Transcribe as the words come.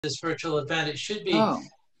this virtual event. Oh,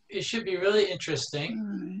 It should be really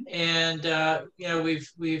interesting. all And you know,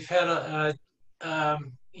 we've had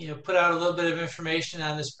you know, put out a little bit of information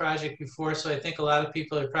on this project before, so I think a lot of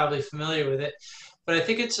people are probably familiar with it. But I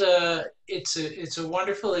think it's a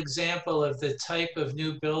wonderful example of the type of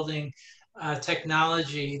new building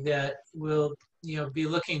technology that we'll, you know, be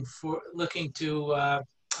looking to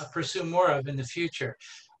pursue more of in the future.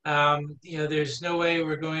 You know, there's no way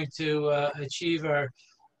we're going to achieve our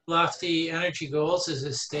lofty energy goals as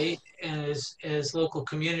a state and as local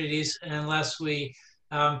communities unless we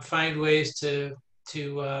find ways to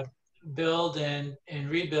build and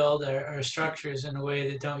rebuild our structures in a way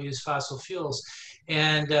that don't use fossil fuels.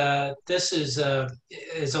 And this is a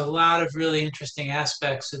lot of really interesting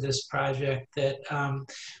aspects of this project that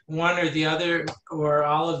one or the other or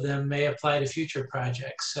all of them may apply to future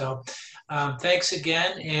projects. So thanks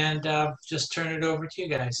again, and just turn it over to you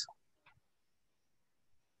guys.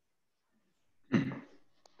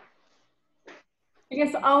 I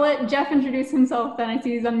guess I'll let Jeff introduce himself then. I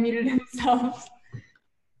see he's unmuted himself.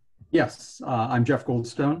 Yes, I'm Jeff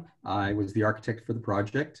Goldstone. I was the architect for the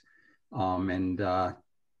project, and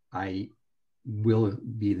I will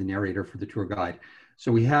be the narrator for the tour guide.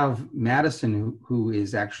 So we have Madison, who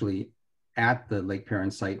is actually at the Lake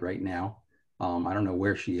Paran site right now. I don't know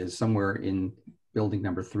where she is, somewhere in building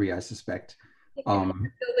number 3, I suspect.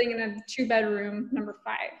 Building in a 2-bedroom, number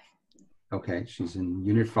 5. Okay, she's in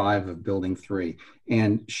unit 5 of building 3.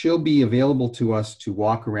 And she'll be available to us to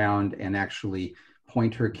walk around and actually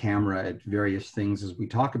point her camera at various things as we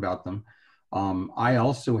talk about them. I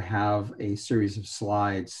also have a series of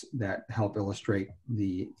slides that help illustrate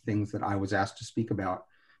the things that I was asked to speak about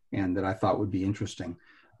and that I thought would be interesting.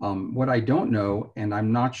 What I don't know, and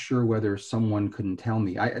I'm not sure whether someone couldn't tell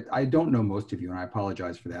me, I don't know most of you, and I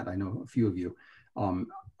apologize for that. I know a few of you.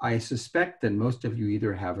 I suspect that most of you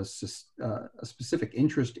either have a specific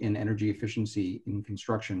interest in energy efficiency in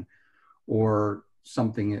construction or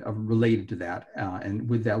something related to that. And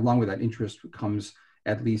with that, along with that interest comes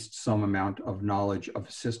at least some amount of knowledge of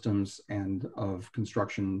systems and of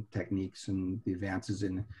construction techniques and the advances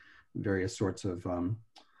in various sorts of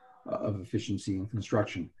efficiency in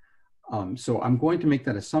construction. So I'm going to make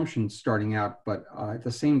that assumption starting out, but at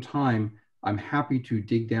the same time, I'm happy to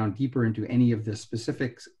dig down deeper into any of the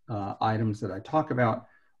specific items that I talk about,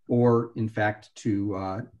 or in fact,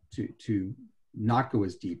 to not go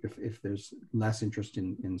as deep if there's less interest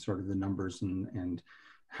in sort of the numbers and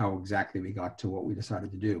how exactly we got to what we decided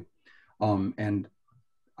to do. And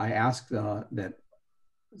I asked that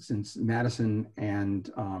since Madison and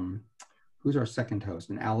who's our second host,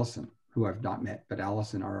 and Allison, who I've not met, but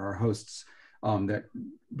Allison are our hosts, that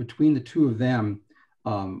between the two of them,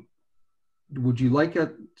 would you like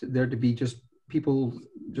there to be just people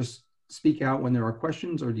just speak out when there are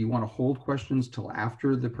questions, or do you want to hold questions till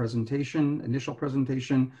after the presentation, initial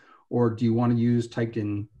presentation, or do you want to use typed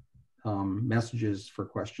in messages for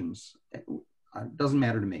questions? It doesn't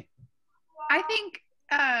matter to me. I think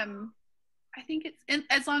it's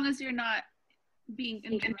as long as you're not being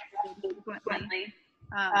interrupted frequently.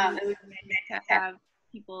 It would be nice to have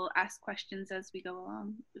people ask questions as we go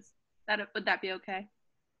along. Would that be okay?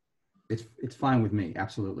 It's fine with me,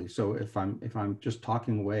 absolutely. So if I'm just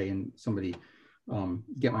talking away and somebody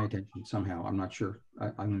get my attention somehow, I'm not sure.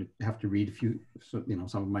 I'm going to have to read a few, some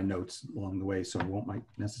of my notes along the way, so I might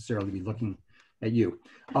necessarily be looking at you.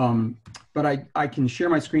 But I can share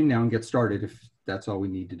my screen now and get started if that's all we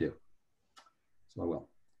need to do. So I will.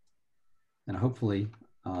 And hopefully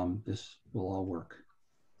this will all work.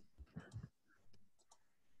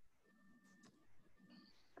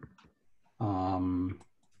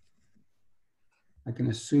 I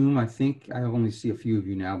can assume, I think I only see a few of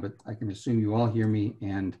you now, but I can assume you all hear me.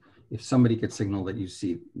 And if somebody could signal that you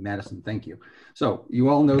see Madison, thank you. So you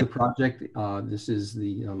all know the project. This is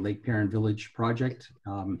the Lake Paran Village project,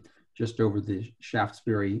 just over the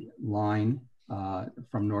Shaftsbury line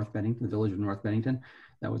from North Bennington, the village of North Bennington.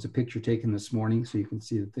 That was a picture taken this morning. So you can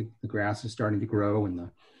see that the grass is starting to grow and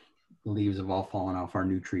the leaves have all fallen off our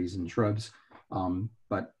new trees and shrubs.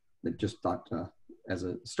 But I just thought as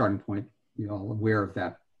a starting point, you're all aware of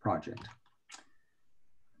that project.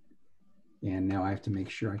 And now I have to make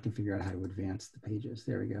sure I can figure out how to advance the pages.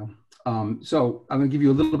 There we go. So I'm going to give you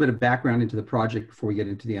a little bit of background into the project before we get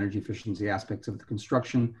into the energy efficiency aspects of the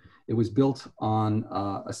construction. It was built on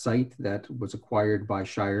a site that was acquired by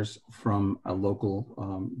Shires from a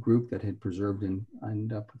local group that had preserved and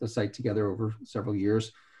put the site together over several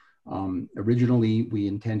years. Originally, we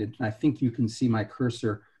intended, and I think you can see my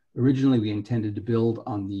cursor, originally we intended to build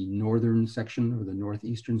on the northern section or the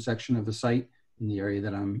northeastern section of the site in the area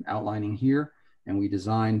that I'm outlining here. and we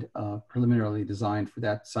designed, preliminarily designed for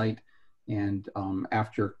that site. And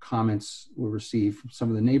after comments were received from some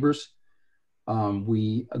of the neighbors,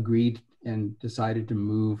 we agreed and decided to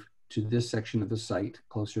move to this section of the site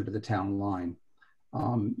closer to the town line.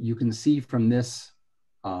 You can see from this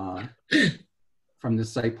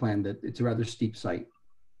site plan that it's a rather steep site,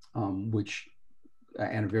 and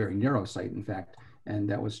a very narrow site, in fact, and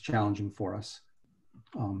that was challenging for us,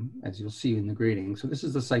 as you'll see in the grading. So this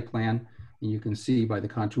is the site plan, and you can see by the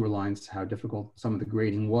contour lines how difficult some of the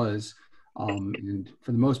grading was. And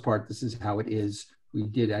for the most part, this is how it is. We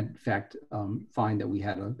did, in fact, find that we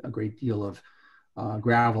had a great deal of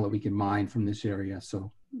gravel that we can mine from this area.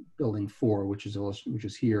 So building 4, which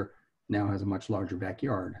is here, now has a much larger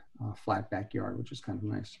backyard, flat backyard, which is kind of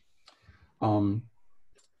nice.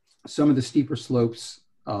 Some of the steeper slopes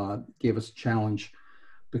gave us a challenge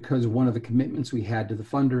because one of the commitments we had to the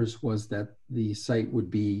funders was that the site would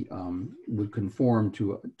be would conform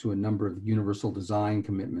to a number of universal design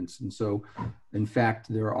commitments. And so, in fact,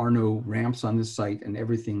 there are no ramps on this site, and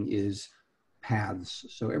everything is paths.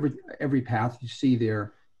 So every path you see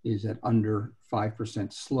there is at under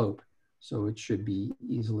 5% slope. So it should be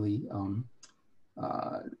easily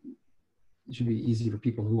easy for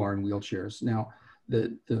people who are in wheelchairs. Now,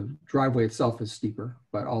 the driveway itself is steeper,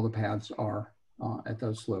 but all the paths are at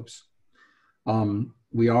those slopes.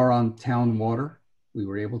 We are on town water. We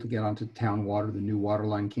were able to get onto town water. The new water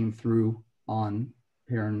line came through on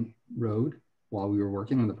Paran Road while we were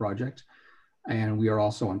working on the project. And we are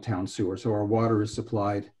also on town sewer. So our water is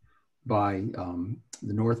supplied by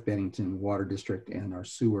the North Bennington Water District, and our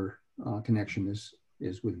sewer connection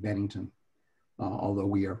is with Bennington,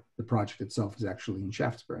 although the project itself is actually in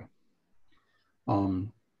Shaftsbury.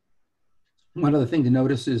 One other thing to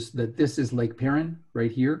notice is that this is Lake Paran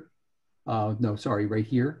right here. No, sorry, right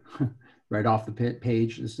here, right off the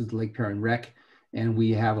page. This is the Lake Paran Rec, and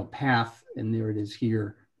we have a path, and there it is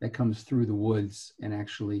here, that comes through the woods and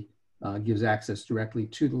actually gives access directly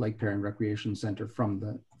to the Lake Paran Recreation Center from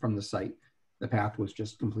the site. The path was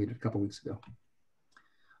just completed a couple weeks ago.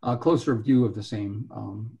 A closer view of the same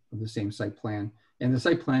site plan, and the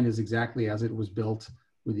site plan is exactly as it was built,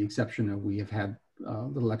 with the exception of we have had a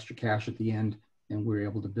little extra cash at the end, and we're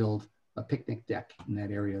able to build a picnic deck in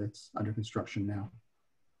that area that's under construction now.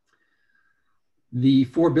 The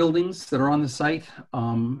 4 buildings that are on the site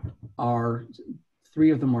are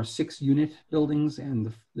 3 of them are 6-unit buildings,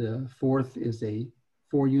 and the 4th is a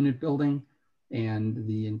 4-unit building, and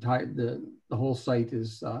the whole site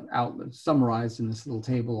is summarized in this little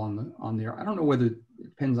table on there. I don't know whether it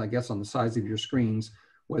depends, I guess, on the size of your screens,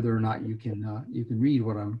 whether or not you can read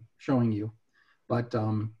what I'm showing you, but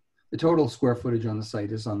the total square footage on the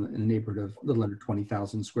site is in the neighborhood of a little under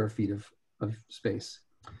 20,000 square feet of space.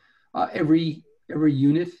 Every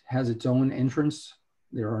unit has its own entrance.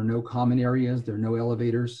 There are no common areas. There are no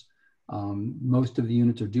elevators. Most of the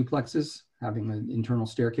units are duplexes, having an internal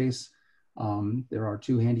staircase. There are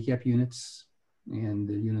 2 handicap units, and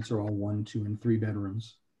the units are all 1, 2, and 3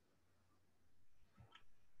 bedrooms.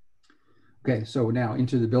 Okay, so now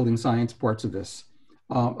into the building science parts of this.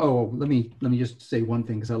 Let me just say one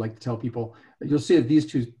thing, because I like to tell people. You'll see that these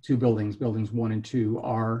two buildings, buildings 1 and 2,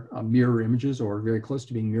 are mirror images, or very close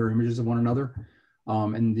to being mirror images of one another.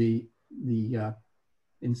 And the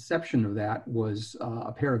inception of that was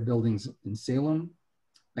a pair of buildings in Salem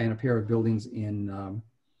and a pair of buildings in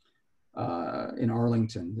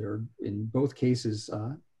Arlington. They're in both cases,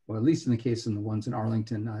 well, at least in the case of the ones in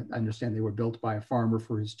Arlington, I understand they were built by a farmer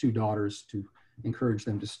for his 2 daughters to encourage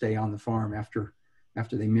them to stay on the farm after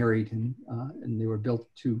they married, and they were built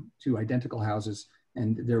two identical houses.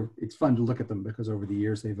 And it's fun to look at them because over the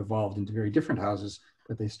years they've evolved into very different houses,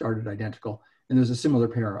 but they started identical. And there's a similar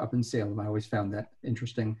pair up in Salem. I always found that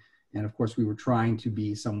interesting. And of course, we were trying to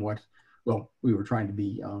be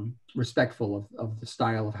respectful of the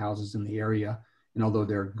style of houses in the area. And although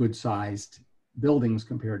they're good-sized buildings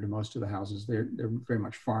compared to most of the houses, they're very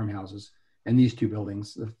much farmhouses. And these 2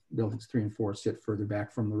 buildings, the buildings 3 and 4, sit further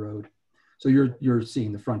back from the road. So you're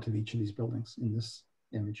seeing the front of each of these buildings in this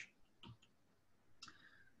image.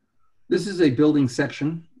 This is a building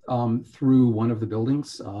section through one of the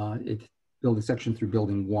buildings. Building section through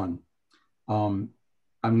building 1. I'm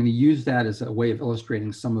going to use that as a way of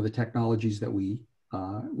illustrating some of the technologies that we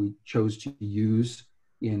chose to use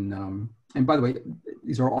in. And by the way,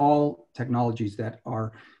 these are all technologies that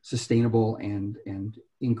are sustainable and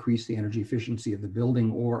increase the energy efficiency of the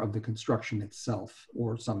building or of the construction itself,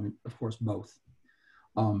 or some, of course, both.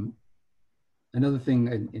 Another thing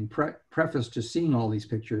in preface to seeing all these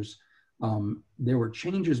pictures, there were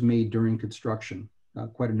changes made during construction,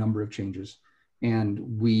 quite a number of changes.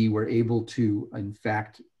 And we were able to, in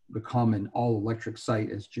fact, become an all-electric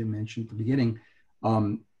site, as Jim mentioned at the beginning,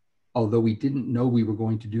 although we didn't know we were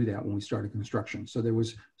going to do that when we started construction. So there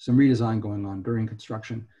was some redesign going on during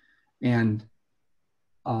construction. And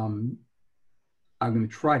I'm going to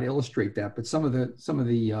try to illustrate that, but some of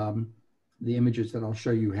the images that I'll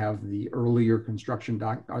show you have the earlier construction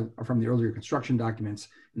are from the earlier construction documents,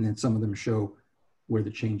 and then some of them show where the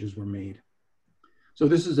changes were made. So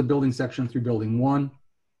this is a building section through building 1.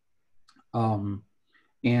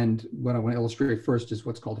 And what I want to illustrate first is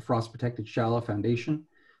what's called a frost protected shallow foundation.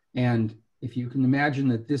 And if you can imagine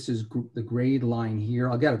that this is the grade line here,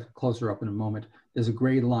 I'll get it closer up in a moment. There's a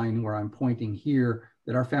grade line where I'm pointing here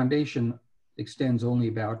that our foundation extends only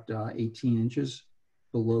about 18 inches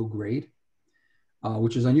below grade,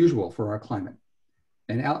 which is unusual for our climate.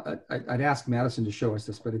 And I'd ask Madison to show us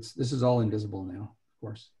this, but this is all invisible now, of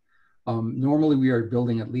course. Normally we are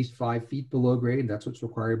building at least 5 feet below grade. That's what's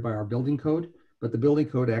required by our building code, but the building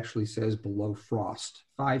code actually says below frost,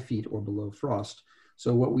 5 feet or below frost.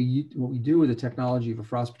 So what we do with the technology of a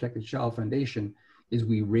frost protected shallow foundation is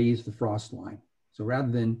we raise the frost line. So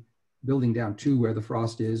rather than building down to where the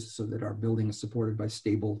frost is so that our building is supported by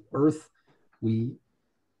stable earth, we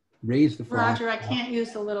raise the frost. Roger, I can't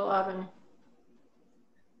use the little oven.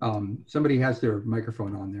 Somebody has their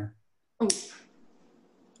microphone on there. Oh.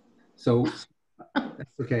 So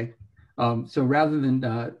that's okay. So rather than,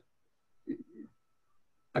 I'm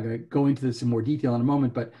going to go into this in more detail in a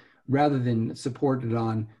moment, but rather than support it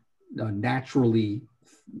on naturally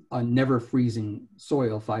never freezing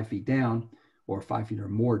soil 5 feet down or 5 feet or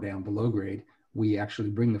more down below grade, we actually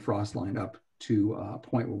bring the frost line up to a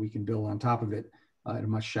point where we can build on top of it at a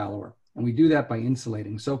much shallower. And we do that by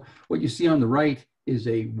insulating. So what you see on the right is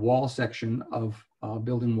a wall section of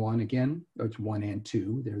building 1. Again, it's 1 and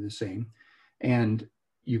 2, they're the same. And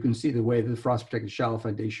you can see the way the frost protected shallow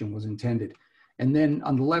foundation was intended. And then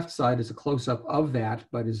on the left side is a close-up of that,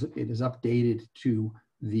 but it is updated to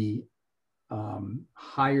the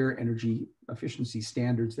higher energy efficiency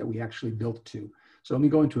standards that we actually built to. So let me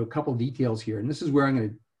go into a couple details here. And this is where I'm going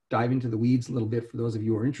to dive into the weeds a little bit for those of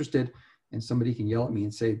you who are interested. And somebody can yell at me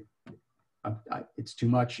and say, it's too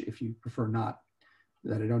much if you prefer not,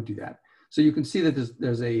 that I don't do that. So you can see that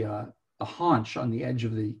there's a haunch on the edge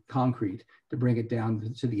of the concrete to bring it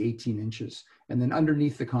down to the 18 inches. And then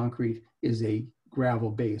underneath the concrete is a gravel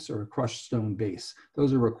base or a crushed stone base.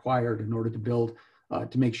 Those are required in order to build,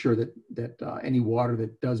 to make sure that any water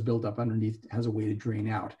that does build up underneath has a way to drain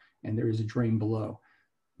out, and there is a drain below.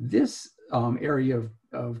 This area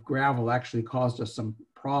of gravel actually caused us some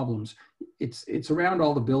problems. It's around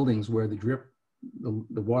all the buildings where the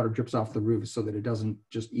water drips off the roof so that it doesn't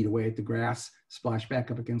just eat away at the grass, splash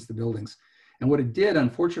back up against the buildings. And what it did,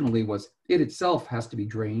 unfortunately, was it itself has to be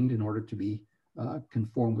drained in order to be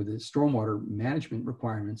conform with the stormwater management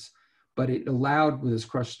requirements. But it allowed, with this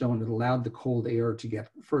crushed stone, it allowed the cold air to get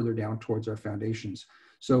further down towards our foundations.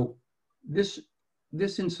 So this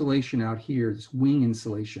insulation out here, this wing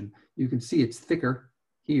insulation, you can see it's thicker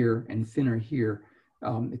here and thinner here.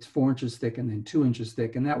 It's 4 inches thick and then 2 inches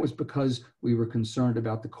thick. And that was because we were concerned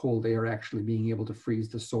about the cold air actually being able to freeze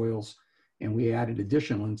the soils, and we added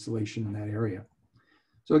additional insulation in that area.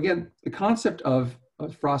 So again, the concept of a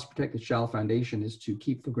frost protected shallow foundation is to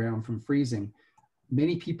keep the ground from freezing.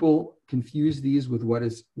 Many people confuse these with what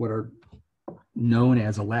are known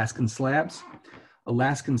as Alaskan slabs.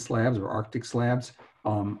 Alaskan slabs or Arctic slabs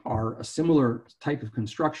are a similar type of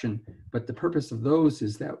construction, but the purpose of those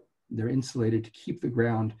is that they're insulated to keep the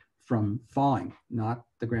ground from thawing, not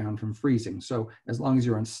the ground from freezing. So as long as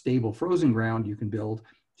you're on stable frozen ground, you can build,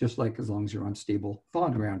 just like as long as you're on stable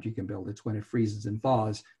thawed ground, you can build. It's when it freezes and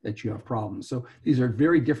thaws that you have problems. So these are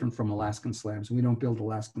very different from Alaskan slabs. We don't build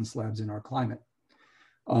Alaskan slabs in our climate.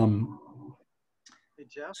 Hey,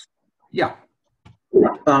 Jeff? Yeah.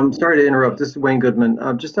 Sorry to interrupt. This is Wayne Goodman.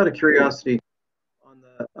 Just out of curiosity,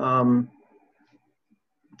 on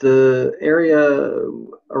the area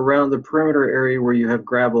around the perimeter area where you have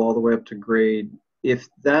gravel all the way up to grade, if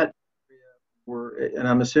that were, and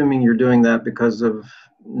I'm assuming you're doing that because of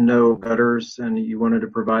no gutters and you wanted to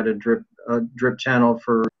provide a drip channel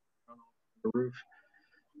for the roof,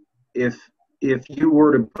 if you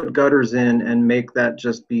were to put gutters in and make that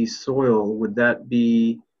just be soil,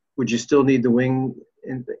 would you still need the wing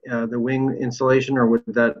insulation, or would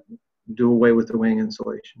that do away with the wing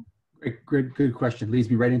insulation? Great, good question. Leads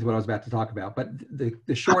me right into what I was about to talk about. But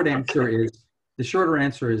the short answer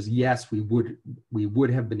is yes, we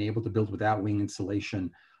would have been able to build without wing insulation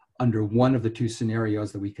under one of the two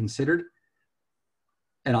scenarios that we considered.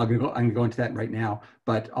 And I'm gonna go into that right now.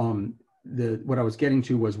 But what I was getting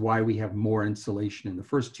to was why we have more insulation in the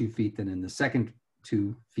first 2 feet than in the second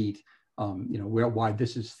 2 feet. Why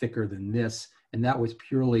this is thicker than this. And that was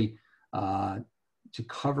purely to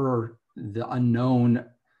cover the unknown.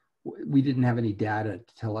 We didn't have any data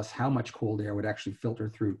to tell us how much cold air would actually filter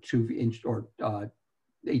through 2-inch or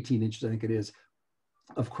 18 inches, I think it is,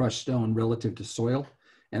 of crushed stone relative to soil.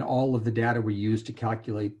 And all of the data we used to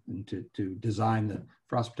calculate and to design the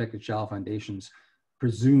frost protected shallow foundations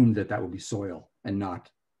presumed that would be soil and not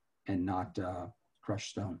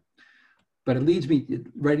crushed stone. But it leads me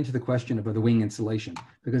right into the question about the wing insulation,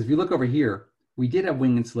 because if you look over here, we did have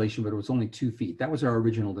wing insulation, but it was only 2 feet. That was our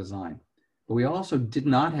original design. But we also did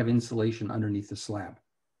not have insulation underneath the slab.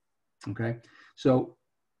 Okay, so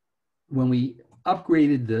when we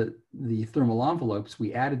upgraded the thermal envelopes,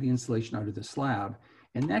 we added the insulation under the slab,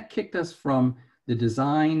 and that kicked us from the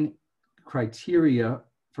design criteria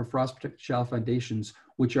for frost protected shallow foundations,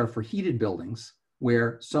 which are for heated buildings,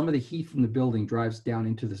 where some of the heat from the building drives down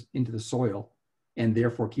into the soil and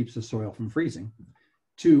therefore keeps the soil from freezing,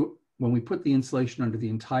 to when we put the insulation under the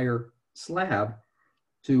entire slab,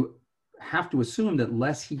 to have to assume that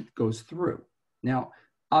less heat goes through. Now,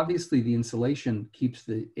 obviously the insulation keeps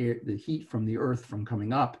the heat from the earth from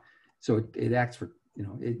coming up. So it acts for,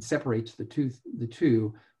 it separates the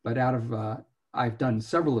two, but I've done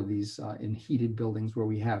several of these in heated buildings where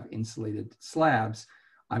we have insulated slabs.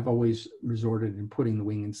 I've always resorted in putting the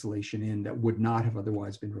wing insulation in that would not have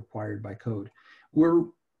otherwise been required by code.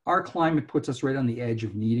 Our climate puts us right on the edge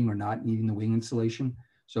of needing or not needing the wing insulation.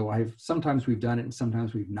 So sometimes we've done it and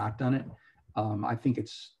sometimes we've not done it. I think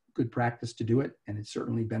it's good practice to do it, and it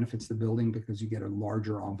certainly benefits the building because you get a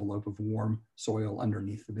larger envelope of warm soil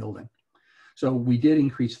underneath the building. So we did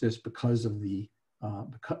increase this because of we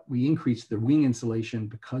increased the wing insulation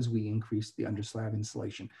because we increased the underslab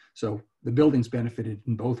insulation. So the buildings benefited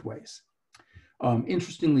in both ways.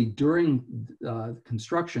 Interestingly, during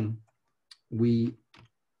construction,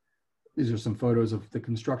 these are some photos of the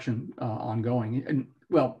construction ongoing. And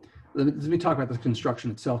well, let me talk about the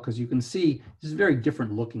construction itself, because you can see this is very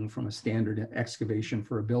different looking from a standard excavation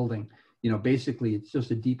for a building. Basically it's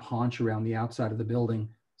just a deep haunch around the outside of the building,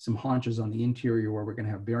 some haunches on the interior where we're going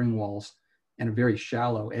to have bearing walls, and a very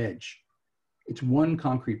shallow edge. It's one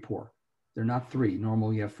concrete pour. They're not three.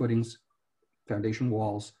 Normally you have footings, foundation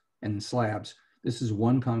walls, and slabs. This is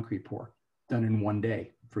one concrete pour done in one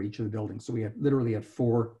day for each of the buildings. So we literally had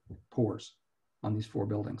 4 pours on these 4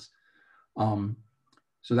 buildings.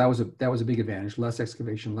 So that was a big advantage: less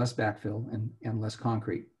excavation, less backfill, and less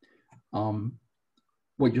concrete.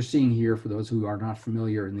 What you're seeing here, for those who are not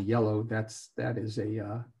familiar, in the yellow, that is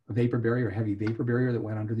a vapor barrier, a heavy vapor barrier that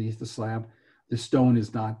went underneath the slab. The stone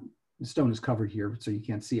is covered here, so you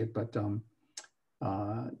can't see it, but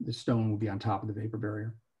the stone will be on top of the vapor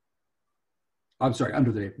barrier. I'm sorry,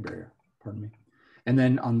 under the vapor barrier, pardon me. And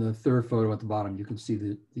then on the third photo at the bottom, you can see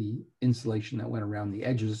the insulation that went around the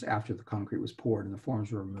edges after the concrete was poured and the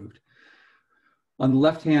forms were removed. On the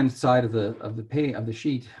left-hand side of the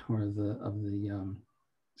sheet or of the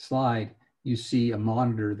slide, you see a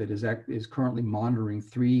monitor that is currently monitoring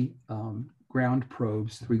 3 ground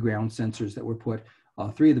probes, 3 ground sensors that were put.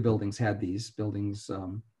 3 of the buildings had these. Buildings,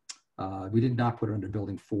 we did not put it under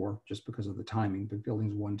building 4 just because of the timing, but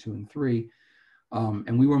buildings 1, 2, and 3.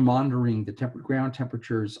 And we were monitoring the ground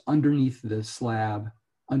temperatures underneath the slab,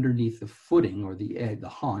 underneath the footing or the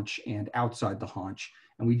haunch, and outside the haunch.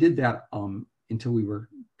 And we did that until we were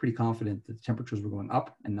pretty confident that the temperatures were going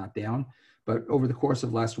up and not down. But over the course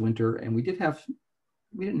of last winter, and we didn't have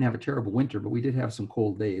a terrible winter, but we did have some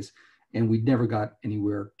cold days, and we never got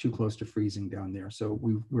anywhere too close to freezing down there. So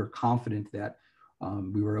we were confident that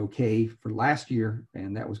we were okay for last year,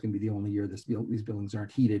 and that was going to be the only year these buildings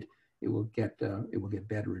aren't heated. It will get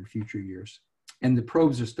better in future years. And the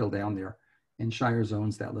probes are still down there, and Shires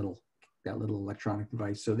owns that little electronic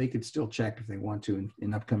device, so they could still check if they want to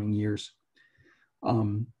in upcoming years.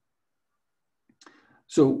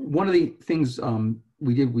 So one of the things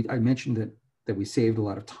we did, I mentioned that we saved a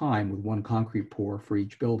lot of time with one concrete pour for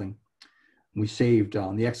each building. We saved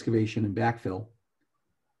on the excavation and backfill.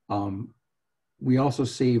 We also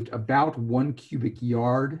saved about 1 cubic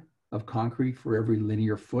yard of concrete for every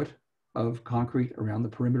linear foot of concrete around the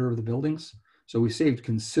perimeter of the buildings. So we saved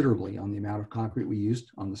considerably on the amount of concrete we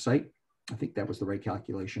used on the site. I think that was the right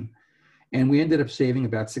calculation. And we ended up saving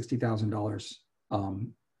about $60,000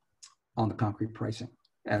 on the concrete pricing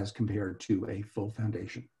as compared to a full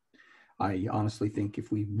foundation. I honestly think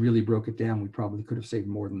if we really broke it down, we probably could have saved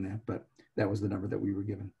more than that, but that was the number that we were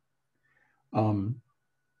given.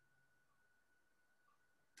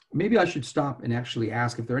 Maybe I should stop and actually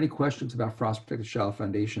ask if there are any questions about frost-protected shallow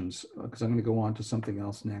foundations, because I'm going to go on to something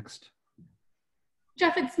else next.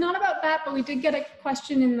 Jeff, it's not about that, but we did get a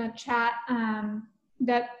question in the chat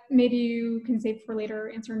that maybe you can save for later,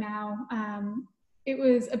 answer now. It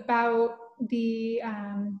was about the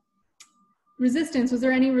resistance. Was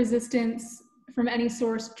there any resistance from any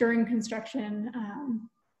source during construction?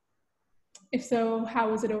 If so,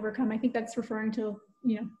 how was it overcome? I think that's referring to,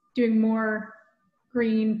 doing more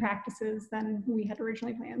green practices than we had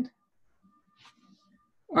originally planned.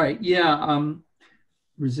 All right, yeah,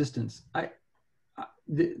 resistance.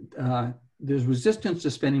 There's resistance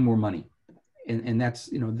to spending more money. And that's,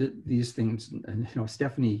 these things,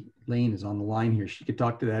 Stephanie Lane is on the line here. She could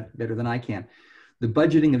talk to that better than I can. The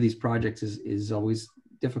budgeting of these projects is always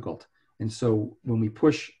difficult. And so when we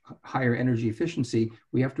push higher energy efficiency,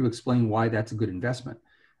 we have to explain why that's a good investment.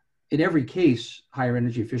 In every case, higher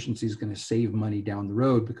energy efficiency is going to save money down the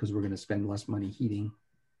road because we're going to spend less money heating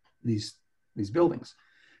these buildings.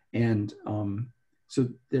 And so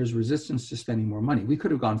there's resistance to spending more money. We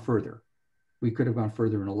could have gone further. We could have gone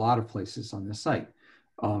further in a lot of places on this site.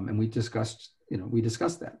 And we discussed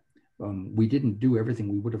that. We didn't do everything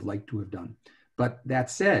we would have liked to have done. But that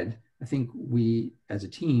said, I think we as a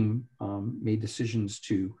team made decisions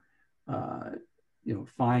to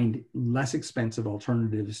find less expensive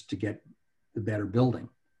alternatives to get the better building.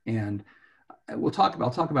 And I'll talk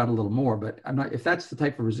about it a little more, but I'm not, if that's the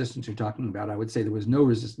type of resistance you're talking about, I would say there was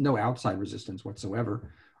no outside resistance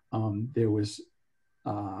whatsoever. There was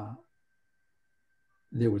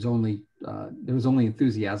only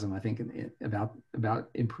enthusiasm, I think, about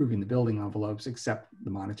improving the building envelopes, except the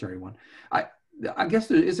monetary one. I guess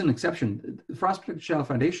there is an exception. The frost-protected shallow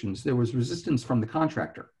foundations, there was resistance from the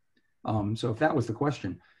contractor. So if that was the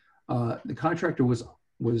question, the contractor was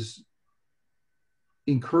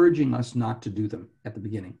encouraging us not to do them at the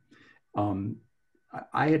beginning.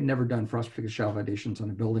 I had never done frost-protected shallow foundations on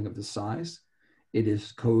a building of this size. It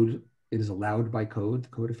is allowed by code. The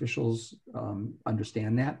code officials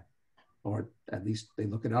understand that, or at least they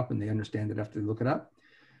look it up and they understand it after they look it up.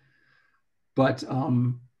 But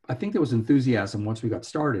I think there was enthusiasm once we got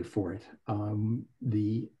started for it.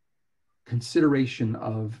 The consideration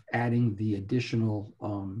of adding the additional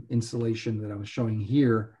insulation that I was showing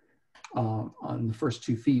here on the first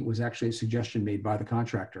 2 feet was actually a suggestion made by the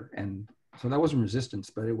contractor. And so that wasn't resistance,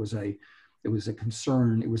 but it was a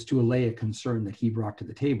concern. It was to allay a concern that he brought to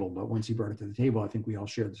the table. But once he brought it to the table, I think we all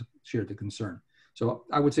shared the concern. So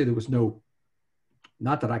I would say there was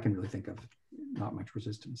not that I can really think of, not much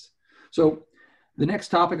resistance. So the next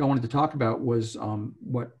topic I wanted to talk about was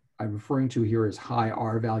what I'm referring to here as high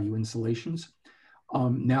R value insulations.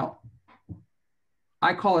 Now,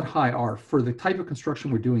 I call it high R. For the type of construction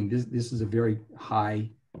we're doing, this is a very high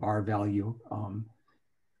R value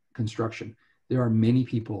construction. There are many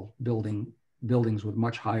people building buildings with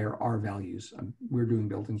much higher R values. We're doing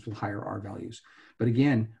buildings with higher R values. But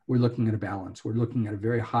again, we're looking at a balance. We're looking at a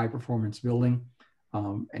very high performance building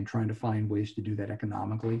and trying to find ways to do that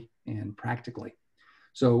economically and practically.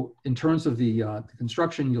 So in terms of the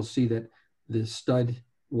construction, you'll see that the stud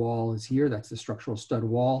wall is here. That's the structural stud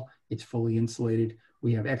wall. It's fully insulated.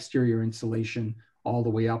 We have exterior insulation all the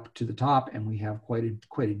way up to the top, and we have quite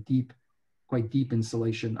deep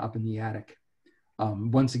insulation up in the attic.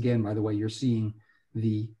 Once again, by the way, you're seeing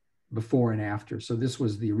the before and after. So this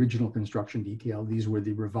was the original construction detail. These were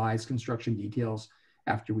the revised construction details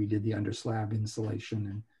after we did the underslab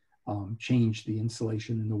insulation and changed the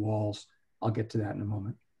insulation in the walls. I'll get to that in a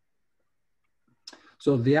moment.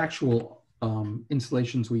 So the actual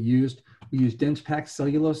insulations we used dense packed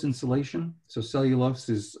cellulose insulation. So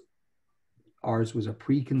cellulose ours was a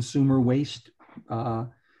pre-consumer waste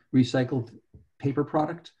recycled paper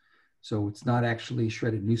product. So it's not actually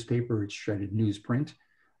shredded newspaper, it's shredded newsprint.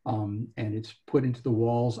 And it's put into the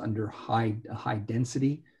walls under high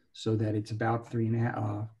density so that it's about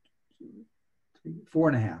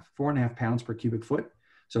 4.5 pounds per cubic foot.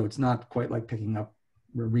 So it's not quite like picking up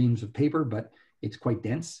reams of paper, but it's quite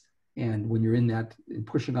dense. And when you're in that,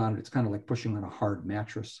 pushing on it, it's kind of like pushing on a hard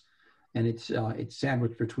mattress. And it's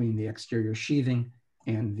sandwiched between the exterior sheathing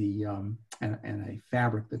and the and a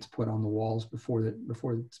fabric that's put on the walls before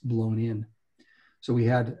it's blown in. So we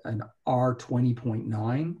had an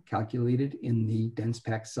R20.9 calculated in the dense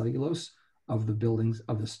packed cellulose of the buildings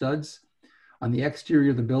of the studs. On the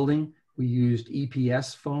exterior of the building, we used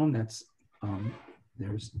EPS foam. That's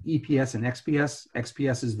there's EPS and XPS.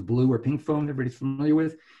 XPS is the blue or pink foam everybody's familiar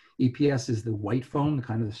with. EPS is the white foam, the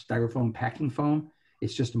kind of the styrofoam packing foam.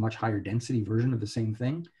 It's just a much higher density version of the same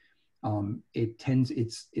thing. It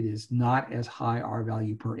is not as high R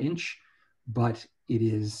value per inch, but it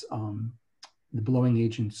is, the blowing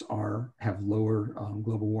agents have lower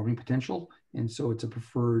global warming potential. And so it's a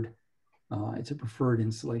preferred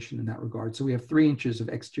insulation in that regard. So we have 3 inches of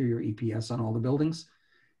exterior EPS on all the buildings.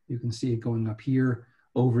 You can see it going up here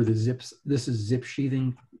over the zips. This is zip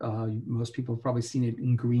sheathing. Most people have probably seen it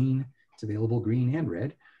in green. It's available green and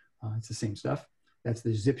red. It's the same stuff. That's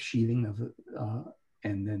the zip sheathing of the,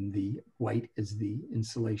 and then the white is the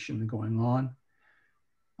insulation going on.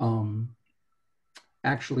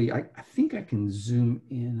 Actually, I think I can zoom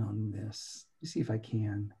in on this. Let me see if I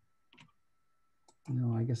can.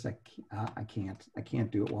 No, I guess I can't. I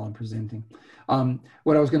can't do it while I'm presenting.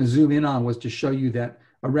 What I was going to zoom in on was to show you that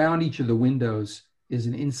around each of the windows is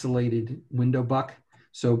an insulated window buck.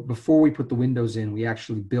 So before we put the windows in, we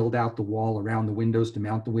actually build out the wall around the windows to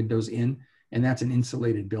mount the windows in. And that's an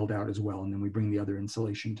insulated build out as well. And then we bring the other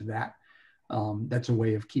insulation to that. That's a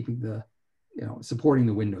way of keeping the, supporting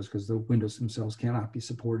the windows, because the windows themselves cannot be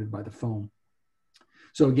supported by the foam.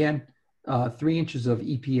 So again, 3 inches of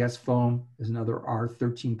EPS foam is another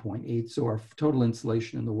R13.8. So our total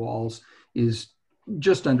insulation in the walls is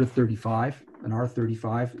just under 35, an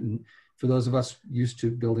R35. And for those of us used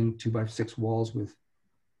to building 2x6 walls with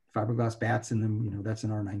fiberglass bats in them, that's an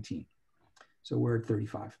R19. So we're at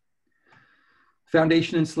 35.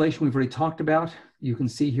 Foundation insulation we've already talked about. You can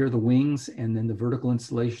see here the wings and then the vertical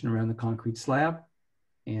insulation around the concrete slab.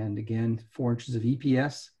 And again, 4 inches of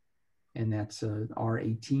EPS, and that's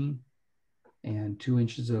R18. And 2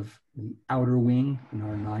 inches of the outer wing, in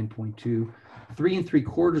R9.2. 3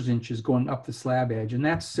 3/4 inches going up the slab edge. And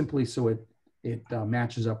that's simply so it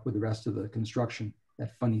matches up with the rest of the construction,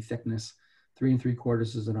 that funny thickness. 3 3/4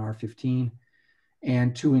 is an R15.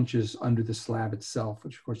 And 2 inches under the slab itself,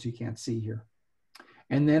 which of course you can't see here.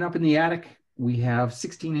 And then up in the attic, we have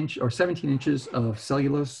 17 inches of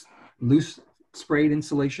cellulose loose sprayed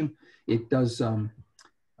insulation. It does,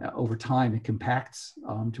 over time, it compacts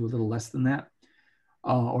to a little less than that.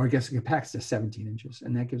 Or I guess it compacts to 17 inches,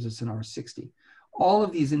 and that gives us an R60. All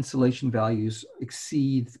of these insulation values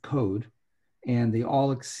exceed the code, and they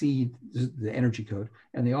all exceed the energy code,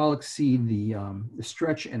 and they all exceed the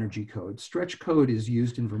stretch energy code. Stretch code is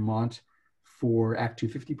used in Vermont for Act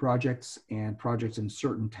 250 projects and projects in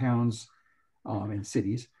certain towns and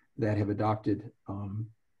cities that have adopted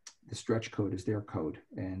the stretch code as their code.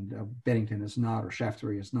 And Bennington is not, or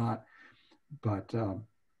Shaftsbury is not, but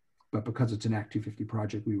because it's an Act 250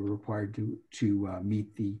 project, we were required to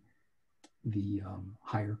meet the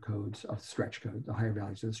higher codes of stretch code, the higher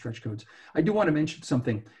values of the stretch codes. I do want to mention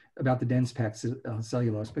something about the dense packed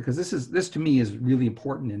cellulose, because this to me is really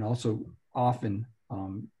important and also often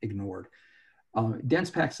ignored. Dense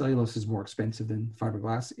packed cellulose is more expensive than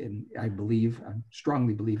fiberglass, and I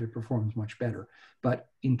strongly believe it performs much better. But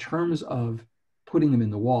in terms of putting them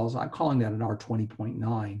in the walls, I'm calling that an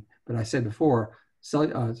R20.9. But I said before,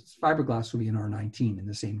 fiberglass will be an R19 in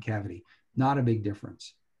the same cavity. Not a big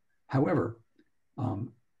difference. However,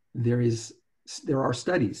 there are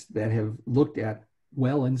studies that have looked at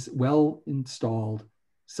well installed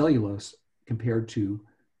cellulose compared to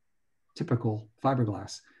typical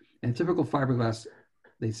fiberglass. And typical fiberglass,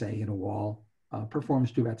 they say, in a wall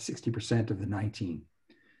performs to about 60% of the 19,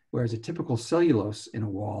 whereas a typical cellulose in a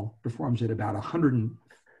wall performs at about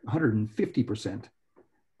 150%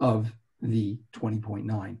 of the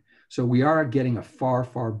 20.9. So we are getting a far,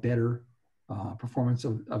 far better performance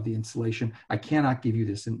of the insulation. I cannot give you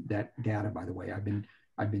that data, by the way. I've been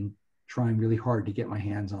trying really hard to get my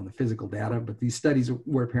hands on the physical data, but these studies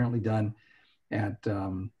were apparently done at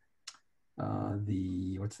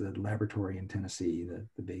what's the laboratory in Tennessee,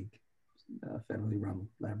 the big federally run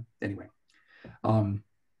lab. Anyway,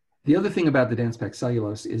 the other thing about the dense packed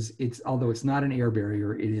cellulose is although it's not an air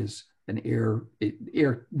barrier, it is an air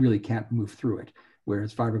really can't move through it,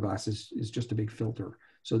 whereas fiberglass is just a big filter.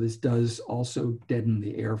 So this does also deaden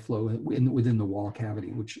the airflow within the wall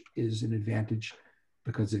cavity, which is an advantage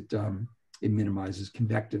because it minimizes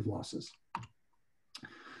convective losses.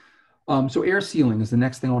 So air sealing is the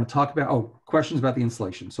next thing I want to talk about. Oh, questions about the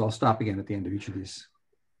insulation. So I'll stop again at the end of each of these.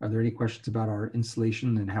 Are there any questions about our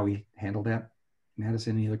insulation and how we handled that?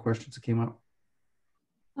 Madison, any other questions that came up?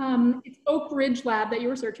 It's Oak Ridge Lab that you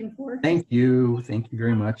were searching for. Thank you. Thank you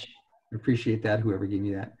very much. I appreciate that, whoever gave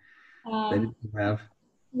me that. I didn't have.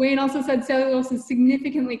 Wayne also said cellulose is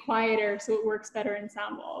significantly quieter, so it works better in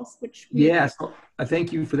sound walls, which Yes, I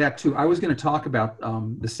thank you for that too. I was going to talk about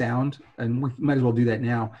the sound, and we might as well do that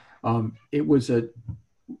now. It was a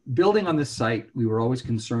building on this site. We were always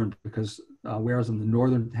concerned because whereas on the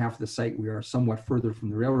northern half of the site we are somewhat further from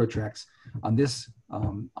the railroad tracks, on this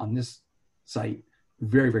site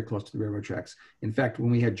very, very close to the railroad tracks. In fact,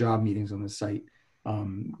 when we had job meetings on the site,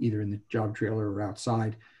 either in the job trailer or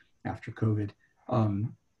outside after COVID,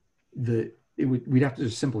 we'd have to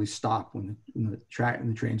just simply stop when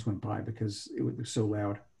the trains went by because it was so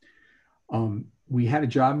loud. We had a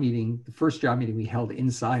job meeting, the first job meeting we held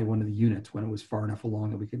inside one of the units when it was far enough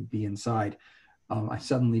along that we could be inside. I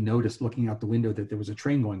suddenly noticed looking out the window that there was a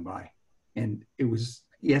train going by, and it was,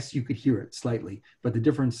 yes, you could hear it slightly, but the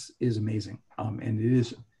difference is amazing. And it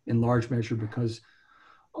is in large measure because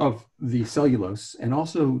of the cellulose and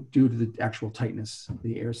also due to the actual tightness,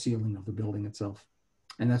 the air sealing of the building itself.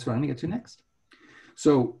 And that's what I'm gonna get to next.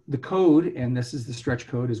 So the code, and this is the stretch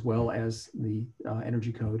code as well as the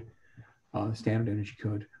energy code, standard energy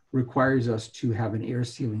code, requires us to have an air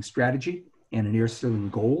sealing strategy and an air sealing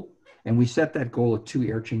goal. And we set that goal at 2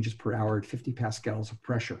 air changes per hour at 50 pascals of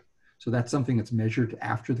pressure. So that's something that's measured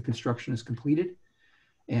after the construction is completed.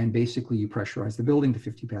 And basically you pressurize the building to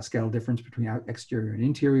 50 pascal difference between exterior and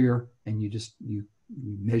interior. And you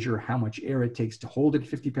measure how much air it takes to hold it at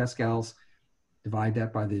 50 pascals, divide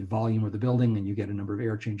that by the volume of the building, and you get a number of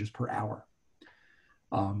air changes per hour.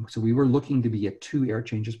 So we were looking to be at 2 air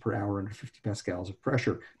changes per hour under 50 pascals of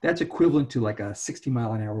pressure. That's equivalent to like a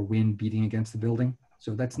 60-mile-an-hour wind beating against the building.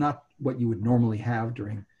 So that's not what you would normally have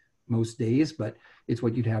during most days, but it's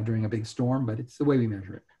what you'd have during a big storm, but it's the way we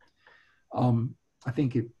measure it. I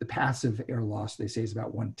think the passive air loss, they say, is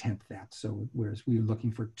about 1/10 that. So whereas we were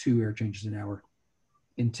looking for 2 air changes an hour,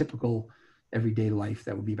 in typical everyday life,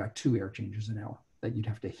 that would be about 2 air changes an hour that you'd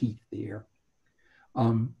have to heat the air.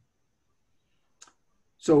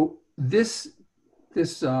 So this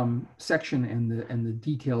section and the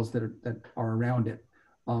details that are around it,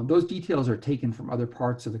 those details are taken from other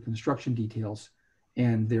parts of the construction details,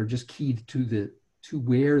 and they're just keyed to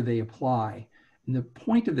where they apply. And the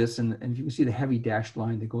point of this, and if you can see the heavy dashed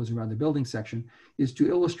line that goes around the building section, is to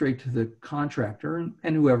illustrate to the contractor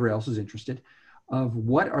and whoever else is interested of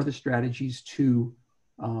what are the strategies to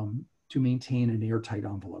maintain an airtight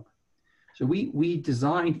envelope. So we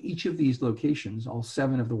designed each of these locations, all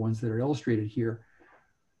 7 of the ones that are illustrated here,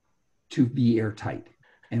 to be airtight.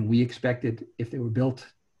 And we expected if they were built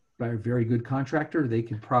by a very good contractor, they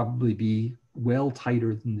could probably be well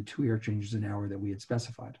tighter than the 2 air changes an hour that we had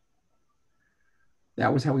specified.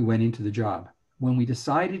 That was how we went into the job. When we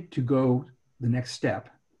decided to go the next step,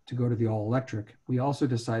 to go to the all electric, we also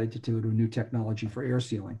decided to go to a new technology for air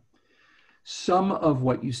sealing. Some of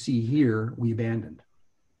what you see here, we abandoned.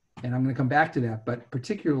 And I'm going to come back to that, but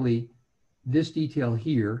particularly this detail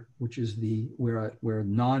here, which is where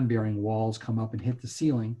non-bearing walls come up and hit the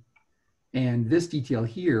ceiling, and this detail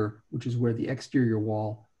here, which is where the exterior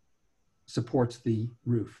wall supports the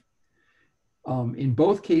roof. In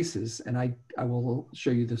both cases, and I will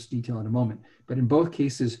show you this detail in a moment, but in both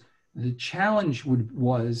cases, the challenge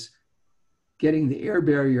was getting the air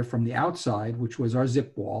barrier from the outside, which was our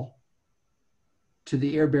zip wall, to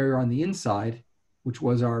the air barrier on the inside, which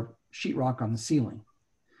was our sheetrock on the ceiling.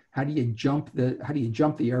 How do you jump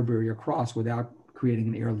the air barrier across without creating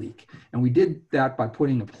an air leak? And we did that by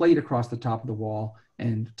putting a plate across the top of the wall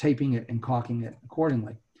and taping it and caulking it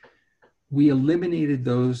accordingly. We eliminated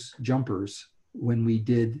those jumpers when we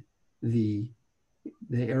did the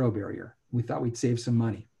aero barrier. We thought we'd save some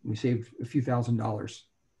money. We saved a few $1,000s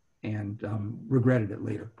and regretted it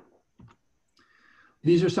later.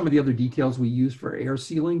 These are some of the other details we use for air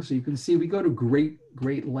sealing. So you can see we go to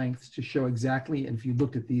great lengths to show exactly, and if you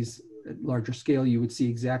looked at these at larger scale, you would see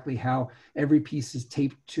exactly how every piece is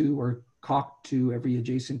taped to or caulked to every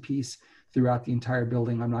adjacent piece throughout the entire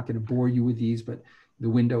building. I'm not going to bore you with these, but the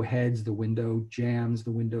window heads, the window jambs,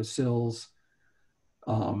 the window sills,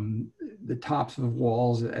 the tops of the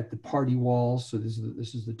walls at the party walls. So this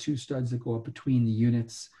is the 2 studs that go up between the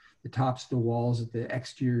units, the tops of the walls at the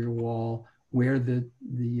exterior wall, where the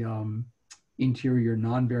interior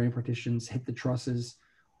non-bearing partitions hit the trusses,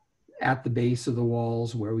 at the base of the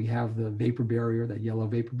walls where we have the vapor barrier, that yellow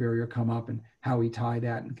vapor barrier come up, and how we tie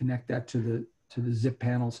that and connect that to the zip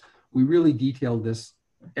panels. We really detailed this,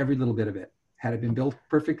 every little bit of it. Had it been built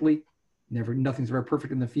perfectly, nothing's ever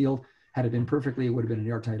perfect in the field. Had it been perfectly, it would have been an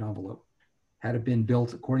airtight envelope. Had it been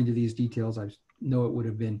built according to these details, I know it would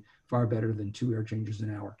have been far better than 2 air changes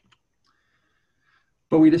an hour.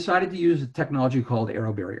 But we decided to use a technology called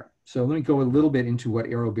aero barrier. So let me go a little bit into what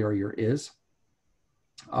aero barrier is.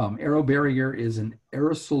 Aero barrier is an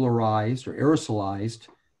aerosolized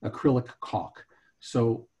acrylic caulk.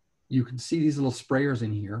 So you can see these little sprayers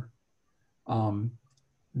in here.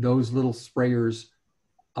 Those little sprayers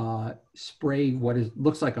spray what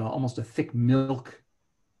looks like almost a thick milk,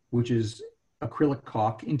 which is acrylic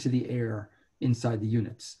caulk, into the air inside the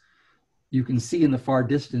units. You can see in the far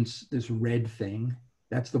distance, this red thing,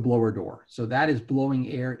 that's the blower door. So that is blowing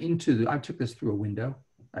air into the, I took this through a window.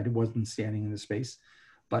 I wasn't standing in the space,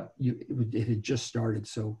 but it had just started.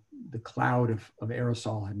 So the cloud of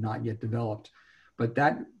aerosol had not yet developed. But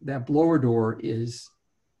that blower door is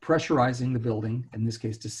pressurizing the building, in this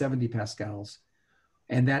case to 70 pascals.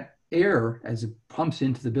 And that air, as it pumps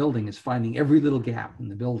into the building, is finding every little gap in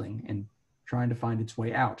the building and trying to find its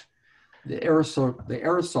way out. The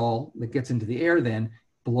aerosol that gets into the air then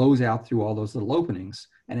blows out through all those little openings.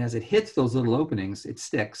 And as it hits those little openings, it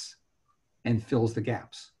sticks and fills the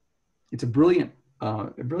gaps. It's a brilliant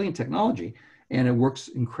technology, and it works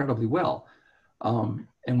incredibly well.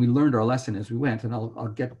 And we learned our lesson as we went, and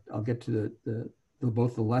I'll get to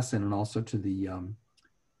both the lesson and also to the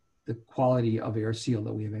quality of air seal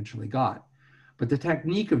that we eventually got. But the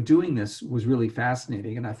technique of doing this was really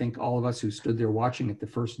fascinating, and I think all of us who stood there watching it the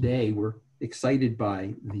first day were excited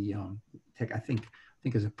by the tech. I think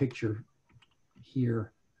there's a picture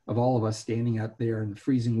here of all of us standing out there in the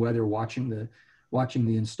freezing weather, watching the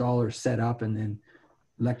installer set up and then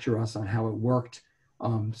lecture us on how it worked.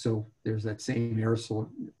 So there's that same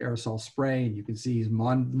aerosol spray, and you can see he's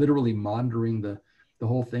literally monitoring the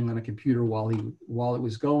whole thing on a computer while it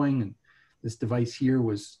was going. And this device here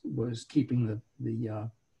was keeping the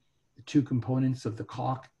two components of the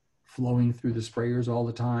caulk flowing through the sprayers all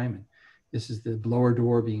the time. And this is the blower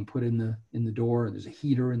door being put in the door. There's a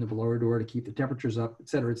heater in the blower door to keep the temperatures up, et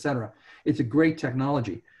cetera, et cetera. It's a great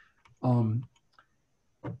technology. And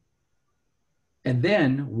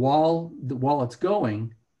then while it's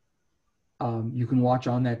going, you can watch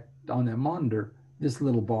on that monitor this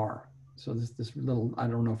little bar. So this little, I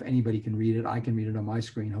don't know if anybody can read it. I can read it on my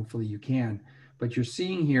screen. Hopefully you can. But you're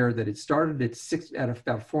seeing here that it started at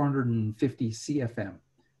about 450 CFM.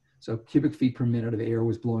 So cubic feet per minute of air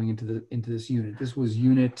was blowing into this unit. This was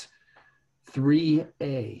unit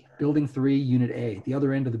 3A, building 3, unit A, the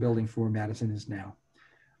other end of the building for where Madison is now.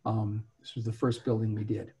 This was the first building we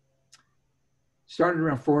did. Started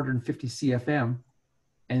around 450 CFM,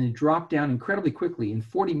 and it dropped down incredibly quickly. In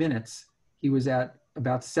 40 minutes, he was at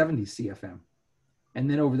about 70 CFM. And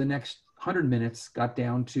then over the next 100 minutes, got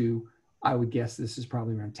down to, I would guess this is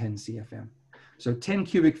probably around 10 CFM. So 10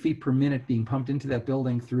 cubic feet per minute being pumped into that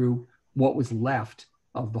building through what was left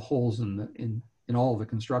of the holes in all of the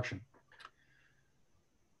construction.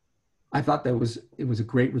 I thought it was a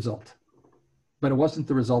great result, but it wasn't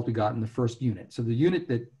the result we got in the first unit. So the unit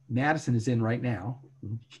that Madison is in right now,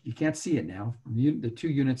 you can't see it now, the two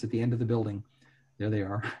units at the end of the building, there they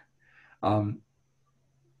are,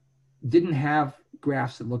 didn't have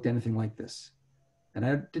graphs that looked anything like this. And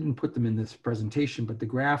I didn't put them in this presentation, but the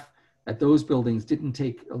graph at those buildings didn't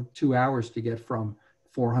take 2 hours to get from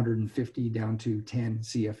 450 down to 10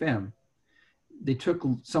 CFM. They took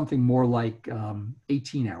something more like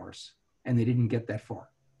 18 hours, and they didn't get that far.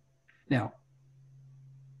 Now,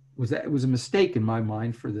 it was a mistake in my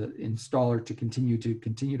mind for the installer to continue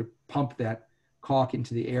to pump that caulk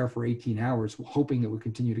into the air for 18 hours, hoping it would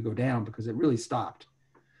continue to go down, because it really stopped.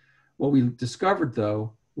 What we discovered,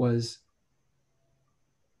 though, was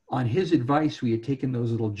on his advice, we had taken those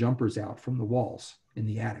little jumpers out from the walls in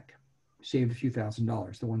the attic, saved a few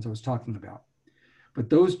 $1,000s, the ones I was talking about. But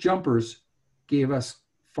those jumpers gave us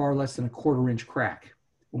far less than a 1/4 inch crack.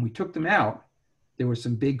 When we took them out, there were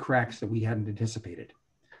some big cracks that we hadn't anticipated.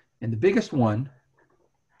 And the biggest one,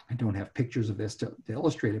 I don't have pictures of this to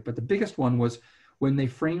illustrate it, but the biggest one was when they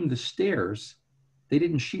framed the stairs, they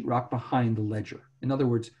didn't sheetrock behind the ledger. In other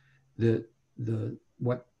words, the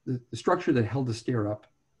structure that held the stair up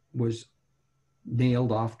was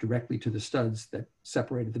nailed off directly to the studs that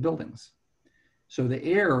separated the buildings. So the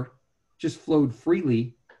air just flowed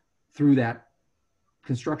freely through that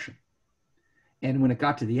construction. And when it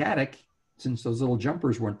got to the attic, since those little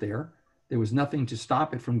jumpers weren't there, there was nothing to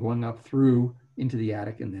stop it from going up through into the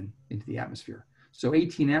attic and then into the atmosphere. So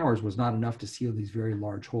 18 hours was not enough to seal these very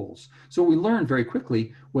large holes. So what we learned very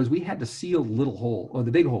quickly was we had to seal the little hole, or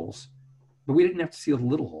the big holes, but we didn't have to seal the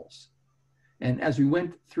little holes. And as we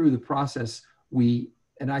went through the process,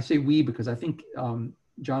 and I say we because I think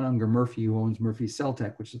John Unger Murphy, who owns Murphy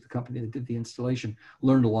Celtech, which is the company that did the installation,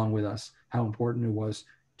 learned along with us how important it was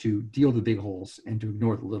to deal the big holes and to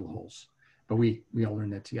ignore the little holes. But we all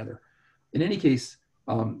learned that together. In any case,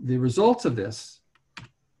 the results of this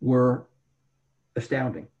were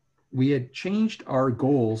astounding. We had changed our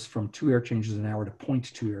goals from 2 air changes an hour to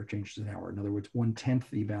 0.2 air changes an hour. In other words, 1/10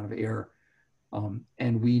 the amount of air.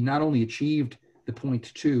 And we not only achieved the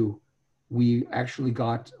 0.2, we actually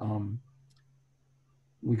got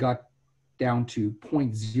down to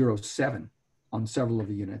 0.07 on several of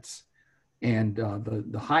the units. And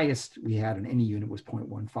the highest we had in any unit was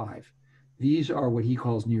 0.15. These are what he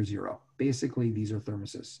calls near zero. Basically, these are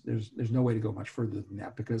thermoses. There's no way to go much further than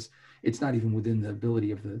that because it's not even within the ability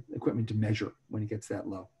of the equipment to measure when it gets that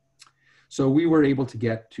low. So we were able to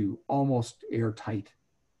get to almost airtight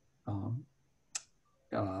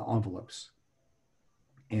envelopes,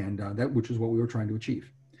 and that which is what we were trying to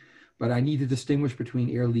achieve. But I need to distinguish between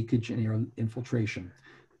air leakage and air infiltration.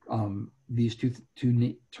 These two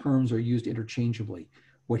terms are used interchangeably.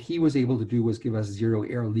 What he was able to do was give us zero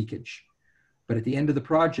air leakage. But at the end of the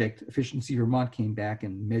project, Efficiency Vermont came back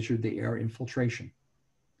and measured the air infiltration.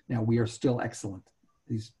 Now we are still excellent.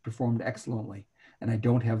 These performed excellently. And I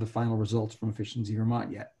don't have the final results from Efficiency Vermont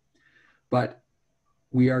yet. But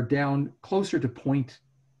we are down closer to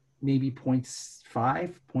maybe 0.5,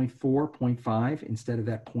 0.4, 0.5 instead of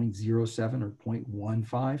that 0.07 or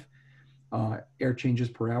 0.15 air changes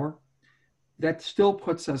per hour. That still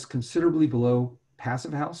puts us considerably below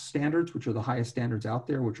passive house standards, which are the highest standards out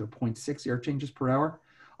there, which are 0.6 air changes per hour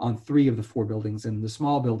on 3 of the 4 buildings. And the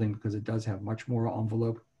small building, because it does have much more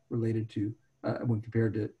envelope related to, when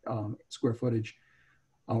compared to square footage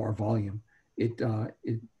or volume, it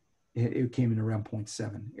came in around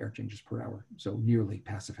 0.7 air changes per hour. So nearly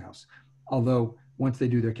passive house. Although once they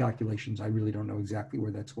do their calculations, I really don't know exactly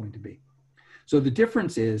where that's going to be. So the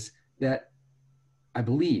difference is that I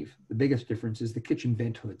believe the biggest difference is the kitchen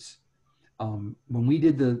vent hoods. When we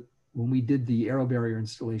did the aero barrier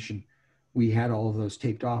installation, we had all of those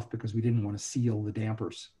taped off because we didn't want to seal the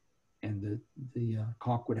dampers, and the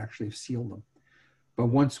caulk would actually have sealed them. But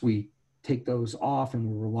once we take those off and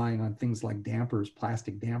we're relying on things like dampers,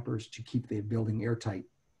 plastic dampers, to keep the building airtight,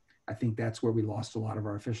 I think that's where we lost a lot of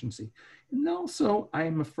our efficiency. And also,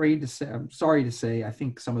 I'm sorry to say, I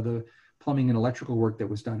think some of the plumbing and electrical work that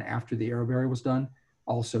was done after the aero barrier was done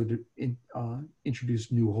also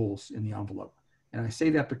introduced new holes in the envelope. And I say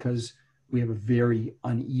that because we have a very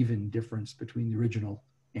uneven difference between the original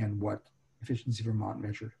and what Efficiency Vermont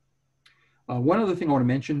measured. One other thing I want to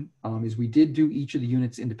mention is we did do each of the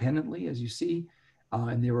units independently, as you see,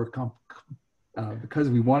 and they were because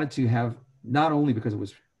we wanted to have, not only because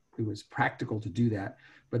it was practical to do that,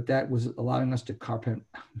 but that was allowing us to I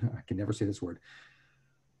can never say this word,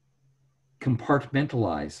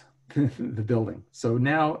 compartmentalize the building. So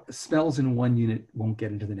now smells in one unit won't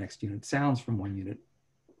get into the next unit. Sounds from one unit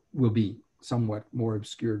will be somewhat more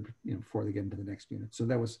obscured, before they get into the next unit. So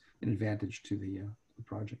that was an advantage to the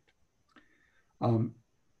project.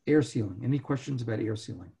 Air sealing. Any questions about air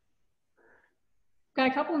sealing? Got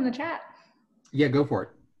a couple in the chat. Yeah, go for it.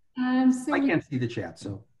 So I can't see the chat,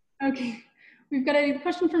 so. Okay. We've got a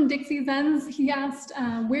question from Dixie Zenz. He asked,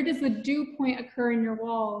 where does the dew point occur in your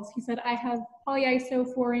walls? He said, I have polyiso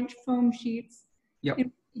 4-inch foam sheets. Yep.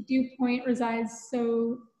 And the dew point resides,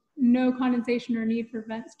 so no condensation or need for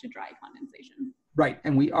vents to dry condensation. Right,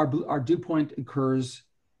 and our dew point occurs,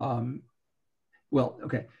 well,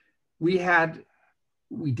 okay. We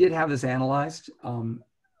did have this analyzed a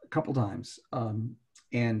couple times,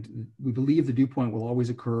 and we believe the dew point will always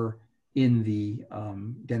occur in the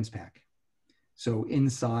dense pack. So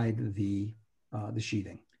inside the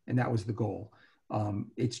sheathing, and that was the goal.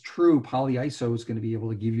 It's true, polyiso is going to be able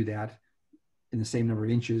to give you that in the same number of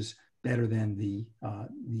inches better than the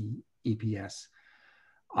EPS.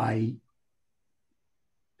 I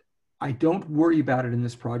don't worry about it in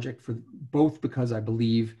this project both because I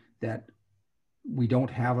believe that we don't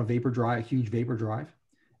have a huge vapor drive,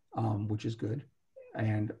 which is good,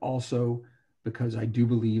 and also because I do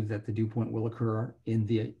believe that the dew point will occur in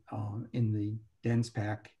the dense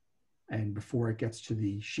pack and before it gets to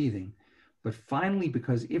the sheathing. But finally,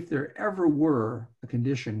 because if there ever were a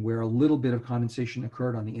condition where a little bit of condensation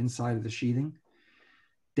occurred on the inside of the sheathing,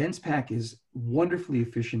 dense pack is wonderfully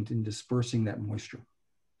efficient in dispersing that moisture.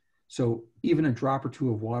 So even a drop or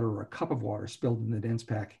two of water or a cup of water spilled in the dense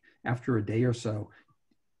pack after a day or so,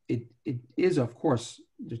 it is, of course,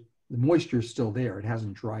 the moisture is still there. It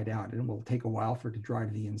hasn't dried out, and it will take a while for it to dry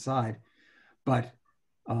to the inside. But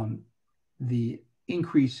the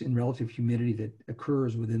increase in relative humidity that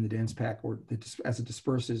occurs within the dense pack or as it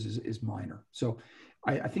disperses is minor. So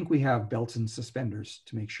I think we have belts and suspenders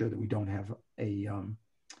to make sure that we don't have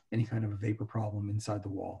any kind of a vapor problem inside the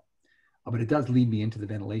wall. But it does lead me into the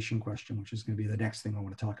ventilation question, which is going to be the next thing I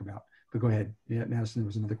want to talk about. But go ahead. Yeah, Madison, there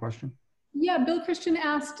was another question. Yeah, Bill Christian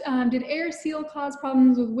asked, did air seal cause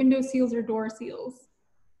problems with window seals or door seals?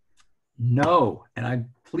 No, and I'm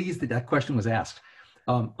pleased that that question was asked.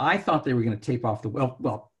 I thought they were going to tape off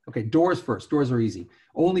okay, doors first. Doors are easy.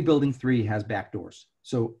 Only building 3 has back doors.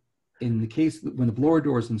 So in the case when the blower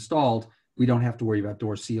door is installed, we don't have to worry about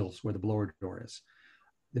door seals where the blower door is.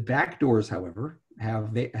 The back doors, however,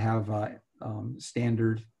 have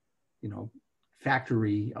standard,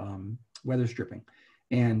 factory weather stripping,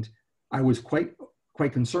 and I was quite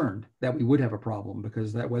concerned that we would have a problem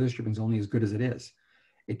because that weather stripping is only as good as it is.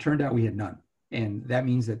 It turned out we had none, and that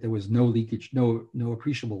means that there was no leakage, no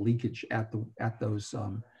appreciable leakage at the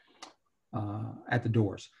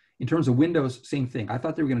doors. In terms of windows, same thing. I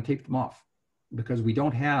thought they were going to take them off because we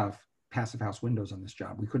don't have passive house windows on this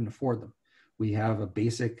job. We couldn't afford them. We have a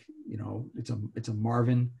basic, it's a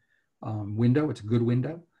Marvin window. It's a good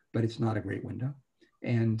window, but it's not a great window.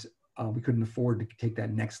 And we couldn't afford to take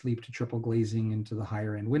that next leap to triple glazing into the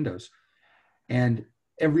higher end windows. And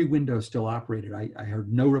every window still operated. I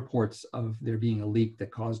heard no reports of there being a leak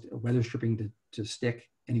that caused weather stripping to stick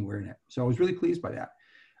anywhere in it. So I was really pleased by that.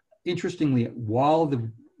 Interestingly,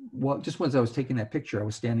 just once I was taking that picture, I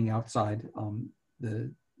was standing outside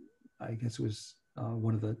I guess it was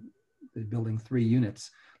one of the building 3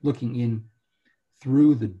 units, looking in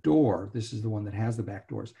through the door. This is the one that has the back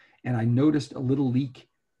doors. And I noticed a little leak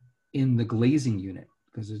in the glazing unit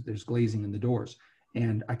because there's glazing in the doors.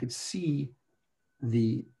 And I could see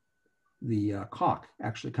the caulk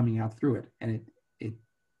actually coming out through it. And it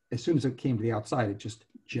as soon as it came to the outside, it just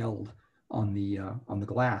gelled on the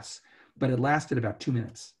glass. But it lasted about 2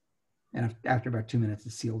 minutes. And after about 2 minutes,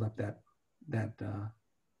 it sealed up that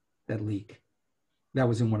leak. That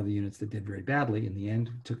was in one of the units that did very badly. In the end,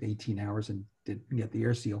 it took 18 hours and didn't get the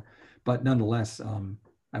air seal. But nonetheless,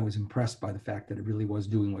 I was impressed by the fact that it really was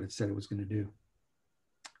doing what it said it was going to do.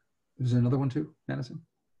 There's another one too, Madison?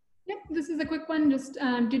 Yep, this is a quick one. Just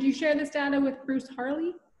did you share this data with Bruce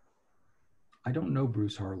Harley? I don't know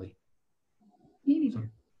Bruce Harley. Me neither.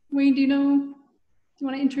 Wayne, do you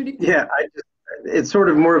want to introduce? Yeah, it's sort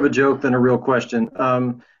of more of a joke than a real question.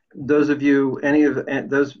 Those of you,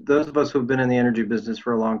 those of us who have been in the energy business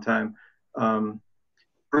for a long time,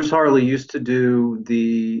 Bruce Harley used to do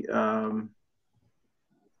the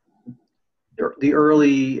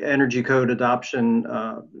early energy code adoption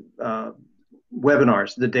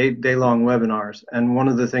webinars, the day-long webinars. And one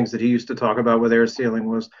of the things that he used to talk about with air sealing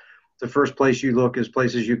was the first place you look is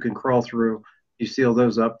places you can crawl through. You seal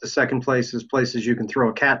those up. The second place is places you can throw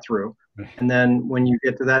a cat through. And then when you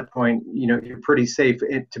get to that point, you're pretty safe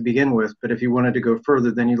to begin with. But if you wanted to go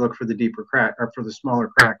further, then you look for the deeper crack or for the smaller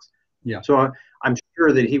cracks. Yeah. So I'm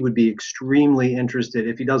sure that he would be extremely interested,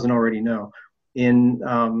 if he doesn't already know, in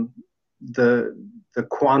the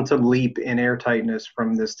quantum leap in airtightness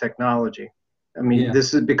from this technology. I mean, Yeah.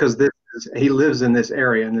 This is because he lives in this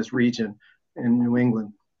area, in this region in New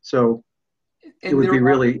England. So it would be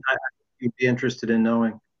really, you'd be interested in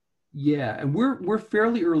knowing. Yeah, and we're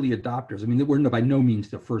fairly early adopters. I mean, we're by no means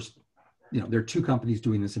the first. There are 2 companies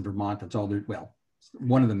doing this in Vermont. That's all they're, well,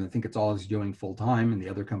 one of them I think it's all is doing full time, and the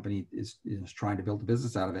other company is trying to build a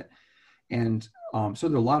business out of it. And so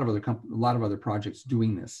there are a lot of other projects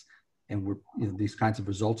doing this, and these kinds of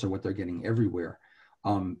results are what they're getting everywhere.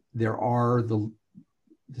 There are the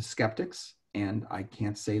skeptics, and I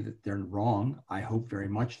can't say that they're wrong. I hope very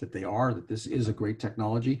much that they are, that this is a great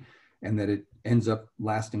technology and that it ends up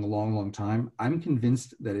lasting a long, long time. I'm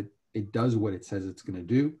convinced that it does what it says it's going to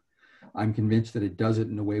do. I'm convinced that it does it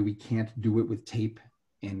in a way we can't do it with tape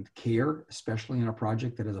and care, especially in a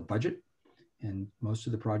project that has a budget. And most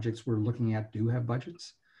of the projects we're looking at do have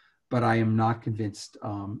budgets, but I am not convinced.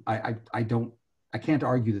 I can't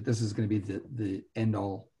argue that this is going to be the end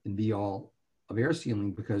all and be all of air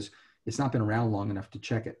sealing because it's not been around long enough to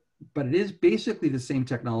check it. But it is basically the same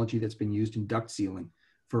technology that's been used in duct sealing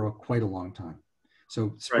for quite a long time.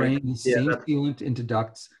 So spraying the same sealant into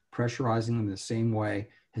ducts, pressurizing them the same way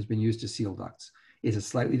has been used to seal ducts. It's a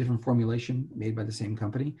slightly different formulation made by the same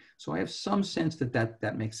company. So I have some sense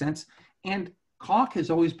that makes sense. And caulk has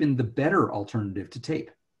always been the better alternative to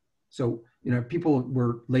tape. So, people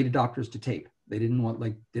were late adopters to tape. They didn't want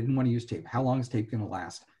to use tape. How long is tape going to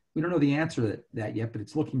last? We don't know the answer to that yet, but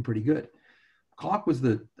it's looking pretty good. Caulk was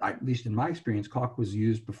at least in my experience, caulk was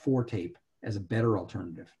used before tape as a better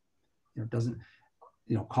alternative. It doesn't,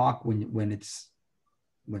 caulk when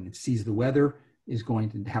it sees the weather is going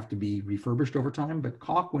to have to be refurbished over time, but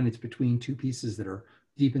caulk when it's between 2 pieces that are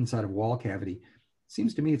deep inside a wall cavity,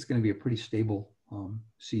 seems to me it's going to be a pretty stable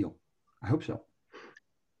seal. I hope so.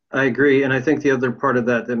 I agree. And I think the other part of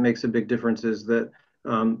that makes a big difference is that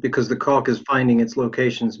because the caulk is finding its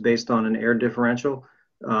locations based on an air differential,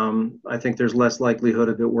 I think there's less likelihood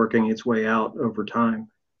of it working its way out over time.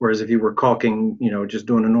 Whereas if you were caulking, just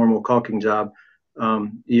doing a normal caulking job,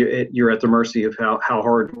 you're at the mercy of how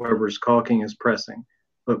hard whoever's caulking is pressing.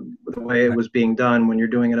 But the way it was being done when you're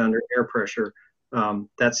doing it under air pressure,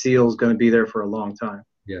 that seal is going to be there for a long time.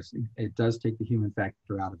 Yes, it does take the human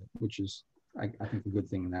factor out of it, which is, I think, a good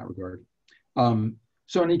thing in that regard.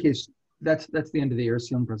 So in any case, that's the end of the air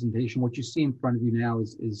sealing presentation. What you see in front of you now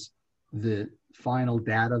is the final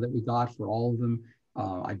data that we got for all of them.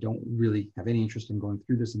 I don't really have any interest in going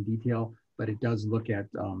through this in detail, but it does look at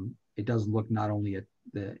not only at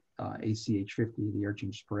the ACH 50, the air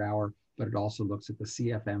changes per hour, but it also looks at the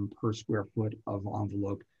CFM per square foot of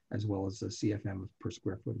envelope, as well as the CFM per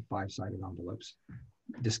square foot of 5-sided envelopes,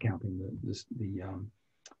 discounting the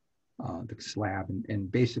slab.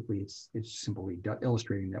 And basically it's simply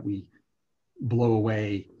illustrating that we blow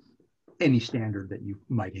away any standard that you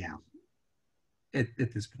might have at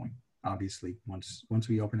this point. Obviously, once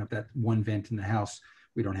we open up that one vent in the house,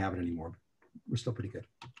 we don't have it anymore, but we're still pretty good.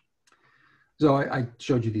 So I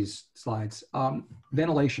showed you these slides.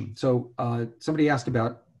 Ventilation. So somebody asked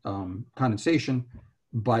about condensation,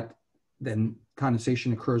 but then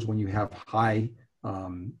condensation occurs when you have high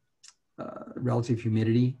relative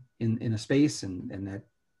humidity in a space, and that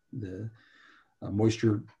the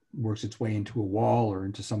moisture works its way into a wall or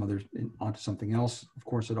into onto something else. Of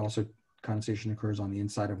course, it also condensation occurs on the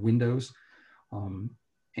inside of windows,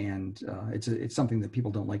 and it's something that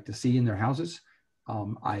people don't like to see in their houses.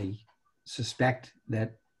 I suspect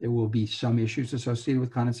that there will be some issues associated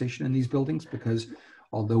with condensation in these buildings, because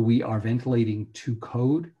although we are ventilating to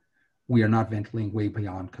code, we are not ventilating way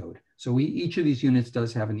beyond code. So each of these units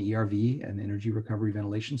does have an ERV, an energy recovery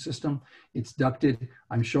ventilation system. It's ducted.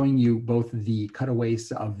 I'm showing you both the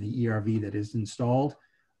cutaways of the ERV that is installed,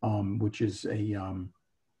 which is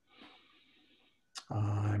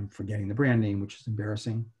I'm forgetting the brand name, which is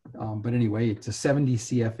embarrassing. But anyway, it's a 70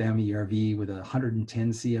 CFM ERV with a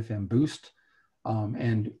 110 CFM boost.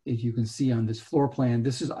 And if you can see on this floor plan,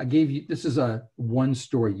 this is a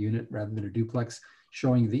one-story unit rather than a duplex,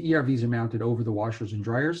 showing the ERVs are mounted over the washers and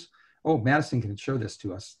dryers. Oh, Madison can show this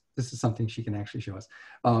to us. This is something she can actually show us.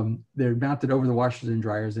 They're mounted over the washers and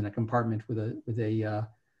dryers in a compartment with an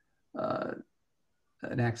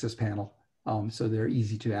access panel. So they're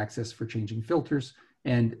easy to access for changing filters,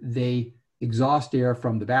 and they exhaust air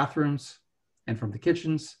from the bathrooms and from the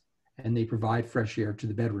kitchens, and they provide fresh air to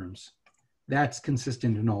the bedrooms. That's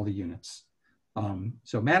consistent in all the units.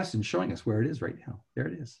 So Madison's showing us where it is right now. There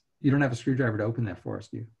it is. You don't have a screwdriver to open that for us,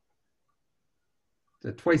 do you?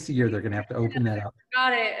 So twice a year, they're going to have to open that up. I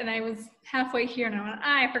forgot it, and I was halfway here, and I went,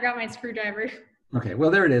 I forgot my screwdriver. Okay, well,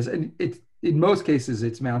 there it is. And in most cases,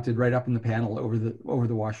 it's mounted right up in the panel over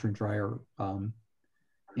the washer and dryer, and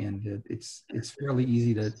it's fairly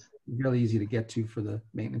easy to get to for the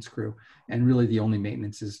maintenance crew. And really, the only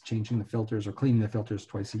maintenance is changing the filters or cleaning the filters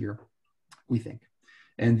twice a year, we think.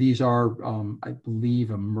 And these are, I believe,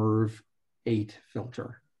 a MERV 8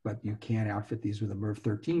 filter, but you can outfit these with a MERV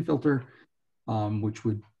 13 filter, which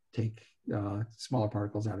would take smaller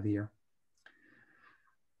particles out of the air.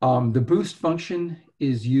 The boost function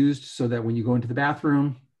is used so that when you go into the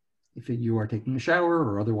bathroom, if you are taking a shower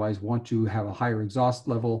or otherwise want to have a higher exhaust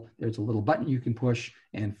level, there's a little button you can push,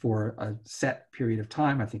 and for a set period of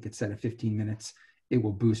time, I think it's set at 15 minutes, it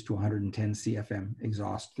will boost to 110 CFM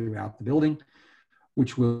exhaust throughout the building,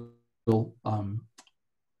 which will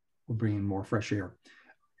bring in more fresh air.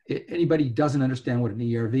 Anybody doesn't understand what an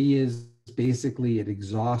ERV is, basically it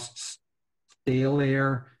exhausts stale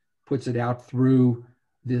air, puts it out through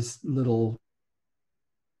this little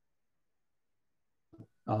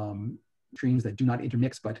streams that do not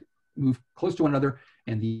intermix but move close to one another,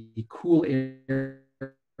 and the cool air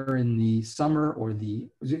in the summer, or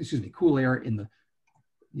cool air in the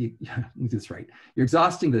let me do this right. You're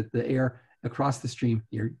exhausting the air across the stream.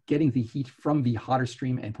 You're getting the heat from the hotter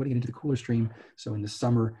stream and putting it into the cooler stream. So in the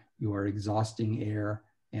summer, you are exhausting air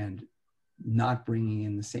and not bringing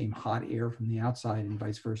in the same hot air from the outside, and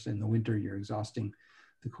vice versa. In the winter, you're exhausting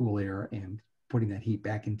the cool air and putting that heat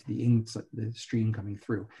back into the stream coming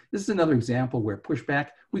through. This is another example where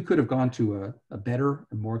pushback, we could have gone to a better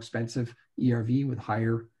and more expensive ERV with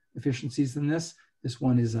higher efficiencies than this. This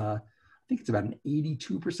one is, I think it's about an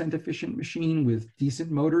 82% efficient machine with decent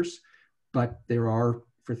motors, but there are,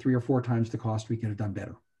 for 3 or 4 times the cost, we could have done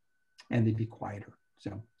better, and they'd be quieter.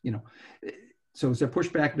 So, so is there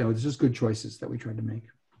pushback? No, it's just good choices that we tried to make.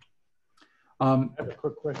 I have a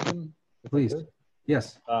quick question. Please.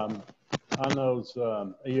 Yes. On those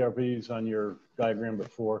ERVs on your diagram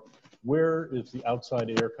before, where is the outside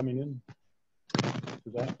air coming in to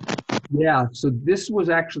that? Yeah, so this was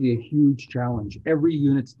actually a huge challenge. Every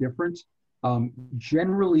unit's different.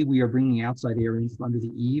 Generally, we are bringing outside air in from under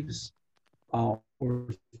the eaves, or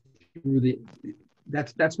through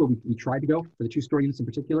that's where we tried to go for the 2-story units in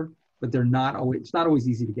particular, but they're not always, it's not always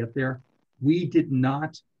easy to get there. We did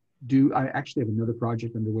not I actually have another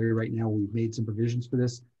project underway right now. We've made some provisions for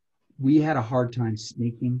this. We had a hard time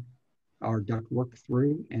snaking our ductwork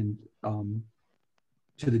through, and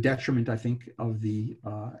to the detriment, I think, of the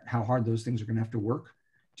how hard those things are going to have to work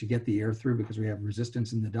to get the air through, because we have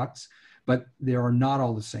resistance in the ducts, but they are not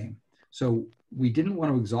all the same. So we didn't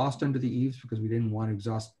want to exhaust under the eaves because we didn't want to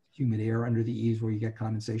exhaust humid air under the eaves where you get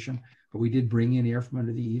condensation, but we did bring in air from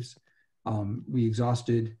under the eaves. We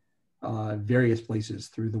exhausted various places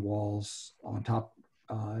through the walls on top.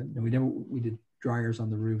 And we did dryers on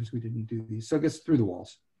the roofs. We didn't do these. So I guess through the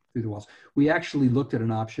walls. We actually looked at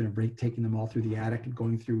an option of taking them all through the attic and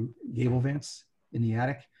going through gable vents in the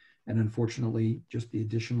attic. And unfortunately, just the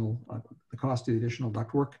additional, the cost of the additional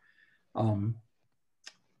ductwork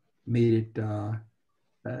made it,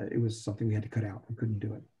 it was something we had to cut out. We couldn't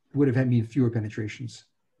do it. It would have had me fewer penetrations.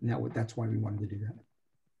 And that's why we wanted to do that.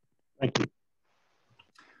 Thank you.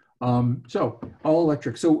 So all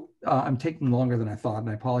electric. So I'm taking longer than I thought, and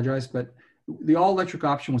I apologize, but the all electric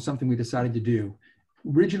option was something we decided to do.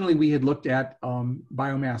 Originally, we had looked at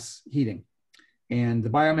biomass heating, and the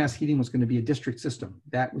biomass heating was going to be a district system.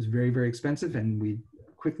 That was very, very expensive, and we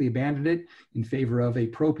quickly abandoned it in favor of a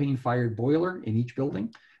propane-fired boiler in each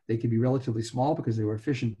building. They could be relatively small because they were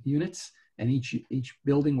efficient units, and each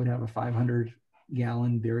building would have a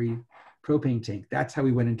 500-gallon very propane tank. That's how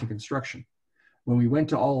we went into construction. When we went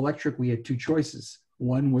to all electric, we had two choices.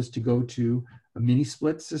 One was to go to a mini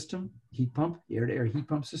split system, heat pump, air-to-air heat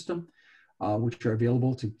pump system, which are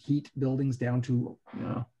available to heat buildings down to,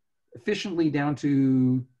 efficiently down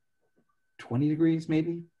to 20 degrees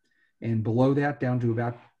maybe, and below that down to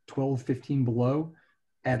about 12, 15 below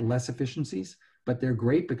at less efficiencies, but they're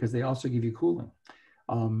great because they also give you cooling.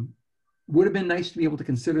 Would have been nice to be able to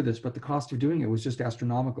consider this, but the cost of doing it was just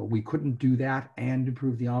astronomical. We couldn't do that and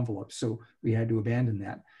improve the envelope, so we had to abandon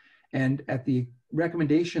that. And at the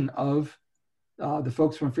recommendation of the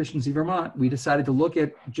folks from Efficiency Vermont, we decided to look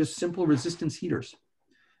at just simple resistance heaters.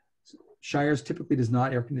 Shires typically does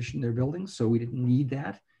not air condition their buildings, so we didn't need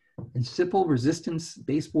that. And simple resistance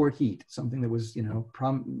baseboard heat, something that was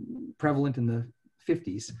prevalent in the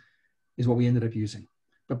 50s, is what we ended up using.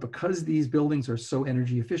 But because these buildings are so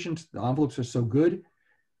energy efficient, the envelopes are so good,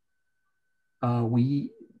 we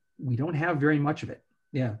don't have very much of it.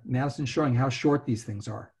 Yeah, Madison's showing how short these things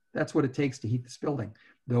are. That's what it takes to heat this building,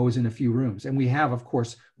 those in a few rooms. And we have, of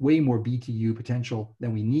course, way more BTU potential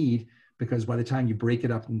than we need, because by the time you break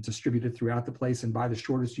it up and distribute it throughout the place and buy the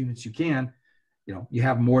shortest units you can, you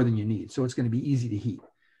have more than you need. So it's going to be easy to heat.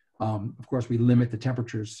 Of course, we limit the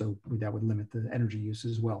temperatures, so that would limit the energy use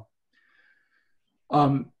as well.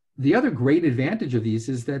 The other great advantage of these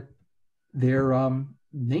is that they're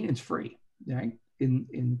maintenance free. Right?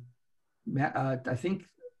 I think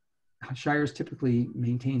Shires typically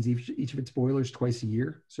maintains each of its boilers twice a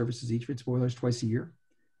year, services each of its boilers twice a year.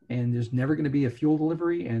 And there's never going to be a fuel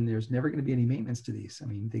delivery, and there's never going to be any maintenance to these. I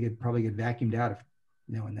mean, they could probably get vacuumed out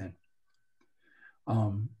now and then.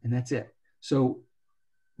 And that's it. So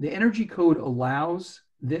the energy code allows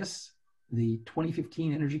this. The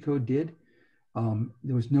 2015 energy code did.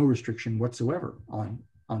 There was no restriction whatsoever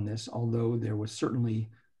on this, although there was certainly,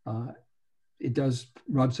 it does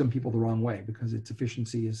rub some people the wrong way because its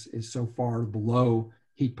efficiency is so far below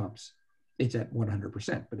heat pumps. It's at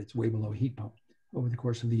 100%, but it's way below heat pump over the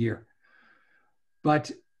course of the year.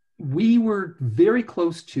 But we were very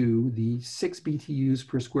close to the 6 BTUs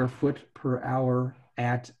per square foot per hour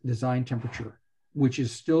at design temperature, which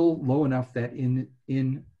is still low enough that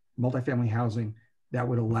in multifamily housing that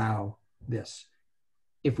would allow this.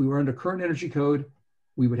 If we were under current energy code,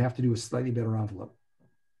 we would have to do a slightly better envelope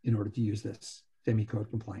in order to use this semi-code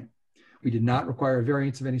compliant. We did not require a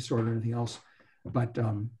variance of any sort or anything else, but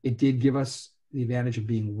it did give us the advantage of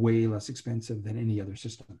being way less expensive than any other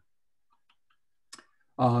system.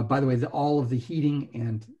 By the way, all of the heating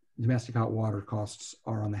and domestic hot water costs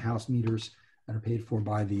are on the house meters and are paid for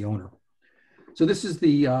by the owner. So this is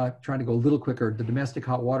the, trying to go a little quicker, the domestic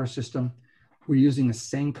hot water system. We're using a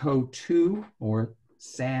Senko 2 or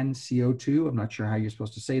SAN CO2, I'm not sure how you're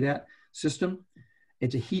supposed to say that, system.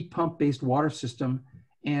 It's a heat pump based water system.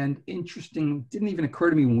 And interesting, didn't even occur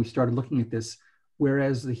to me when we started looking at this,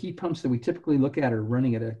 whereas the heat pumps that we typically look at are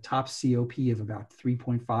running at a top COP of about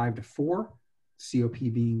 3.5 to 4, COP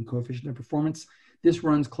being coefficient of performance. This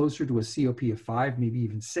runs closer to a COP of 5, maybe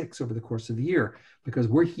even 6 over the course of the year, because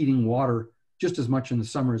we're heating water just as much in the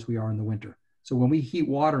summer as we are in the winter. So when we heat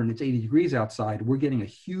water and it's 80 degrees outside, we're getting a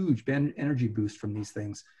huge energy boost from these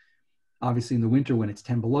things. Obviously in the winter when it's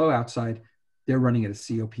 10 below outside, they're running at a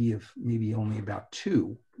COP of maybe only about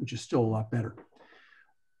 2, which is still a lot better.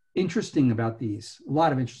 Interesting about these, a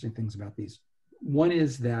lot of interesting things about these. One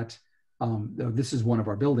is that this is one of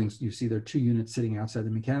our buildings. You see there are 2 units sitting outside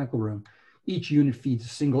the mechanical room. Each unit feeds a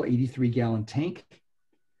single 83-gallon tank,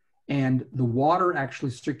 and the water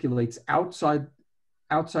actually circulates outside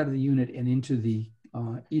of the unit and into the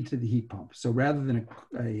heat pump. So rather than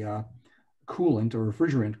a coolant or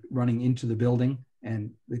refrigerant running into the building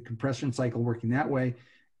and the compression cycle working that way,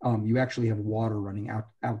 you actually have water running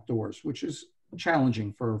outdoors, which is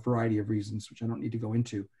challenging for a variety of reasons, which I don't need to go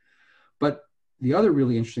into. But the other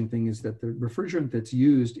really interesting thing is that the refrigerant that's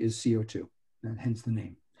used is CO2, and hence the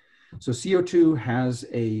name. So CO2 has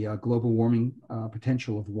a global warming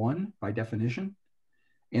potential of 1 by definition,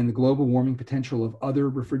 and the global warming potential of other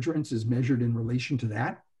refrigerants is measured in relation to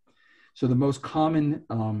that. So the most common,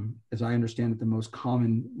 as I understand it, the most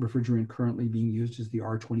common refrigerant currently being used is the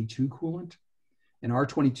R22 coolant. And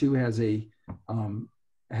R22 has a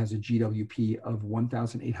GWP of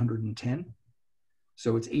 1,810.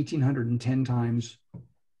 So it's 1,810 times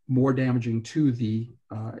more damaging to the,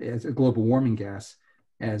 as a global warming gas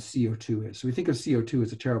as CO2 is. So we think of CO2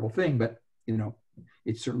 as a terrible thing, but you know,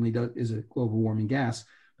 it certainly is a global warming gas.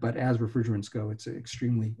 But as refrigerants go, it's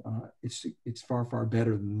extremely, it's far, far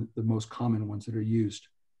better than the most common ones that are used.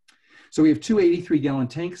 So we have 2 83-gallon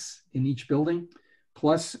tanks in each building.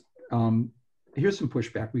 Plus, here's some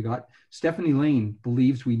pushback we got. Stephanie Lane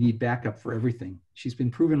believes we need backup for everything. She's been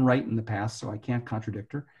proven right in the past, so I can't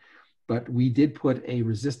contradict her. But we did put a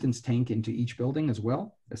resistance tank into each building as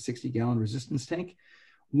well, a 60-gallon resistance tank.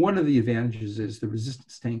 One of the advantages is the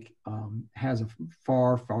resistance tank has a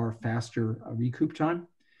far, far faster recoup time.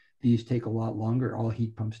 These take a lot longer. All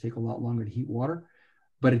heat pumps take a lot longer to heat water,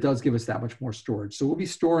 but it does give us that much more storage. So we'll be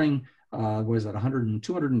storing,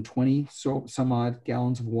 220 some odd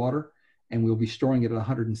gallons of water, and we'll be storing it at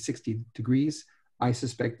 160 degrees. I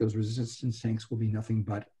suspect those resistance tanks will be nothing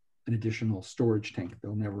but an additional storage tank.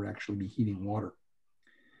 They'll never actually be heating water,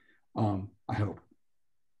 I hope.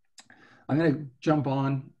 I'm going to jump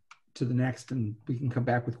on to the next, and we can come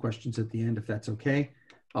back with questions at the end if that's okay.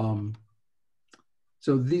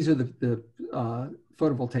 So these are the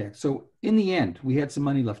photovoltaics. So in the end, we had some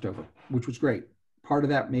money left over, which was great. Part of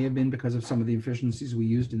that may have been because of some of the efficiencies we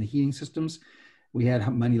used in the heating systems. We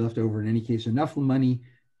had money left over, in any case, enough money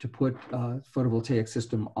to put a photovoltaic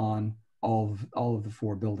system on all of the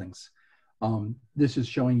 4 buildings. This is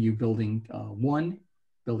showing you building 1.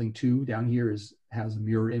 Building 2 down here has a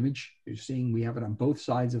mirror image. You're seeing we have it on both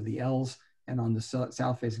sides of the L's and on the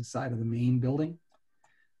south-facing side of the main building,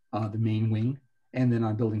 the main wing. And then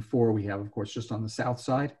on building 4, we have, of course, just on the south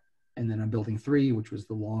side. And then on building 3, which was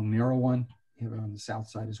the long, narrow one, we have it on the south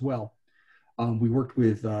side as well. We worked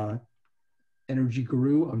with Energy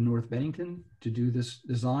Guru of North Bennington to do this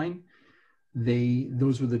design.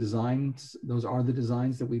 Those are the designs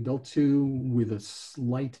that we built to, with a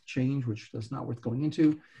slight change, which is not worth going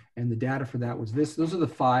into. And the data for that was this. Those are the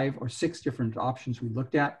 5 or 6 different options we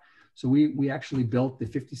looked at. So we actually built the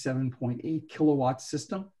 57.8 kilowatt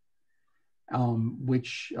system,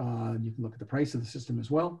 which you can look at the price of the system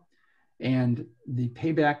as well. And the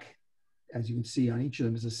payback, as you can see on each of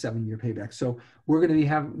them, is a 7-year payback. So we're going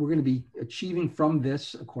to be achieving from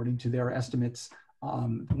this, according to their estimates,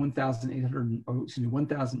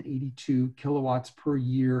 1,082 kilowatts per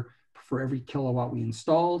year for every kilowatt we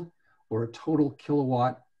installed, or a total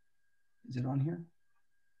kilowatt. Is it on here?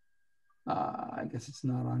 I guess it's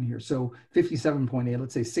not on here. So 57.8,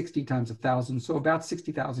 let's say 60 times 1,000. So about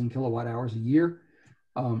 60,000 kilowatt hours a year,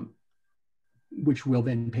 which will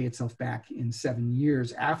then pay itself back in 7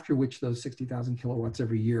 years, after which those 60,000 kilowatts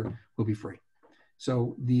every year will be free.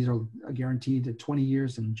 So these are guaranteed at 20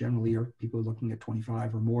 years, and generally people are looking at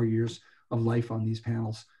 25 or more years of life on these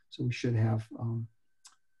panels. So we should have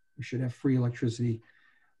free electricity,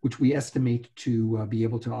 which we estimate to be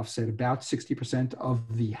able to offset about 60%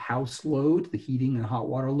 of the house load, the heating and hot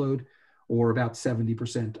water load, or about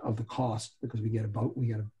 70% of the cost, because we get a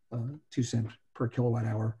 2 cent per kilowatt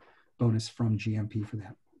hour bonus from GMP for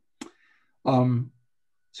that.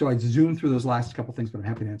 So I zoomed through those last couple things, but I'm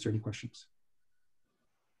happy to answer any questions.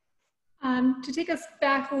 To take us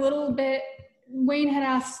back a little bit, Wayne had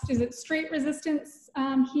asked, is it straight resistance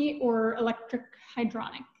heat or electric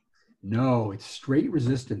hydronic? No, it's straight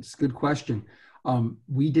resistance. Good question.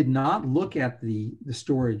 We did not look at the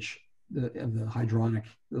storage of the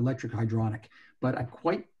electric hydronic, but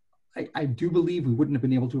I do believe we wouldn't have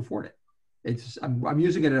been able to afford it. I'm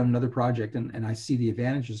using it on another project, and I see the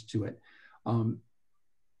advantages to it.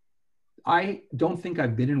 I don't think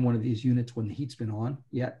I've been in one of these units when the heat's been on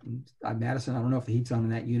yet. Madison, I don't know if the heat's on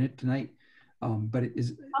in that unit tonight, but it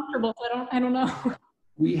is comfortable. I don't know.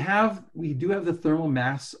 We do have the thermal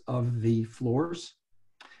mass of the floors,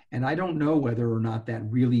 And I don't know whether or not that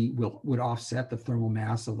really would offset the thermal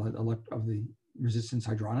mass of the resistance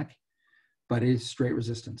hydronic, but it is straight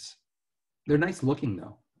resistance. They're nice looking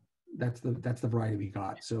though. That's the variety we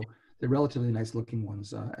got. So they're relatively nice looking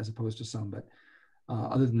ones as opposed to some, but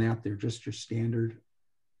other than that, they're just your standard,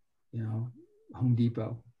 Home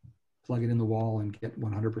Depot, plug it in the wall and get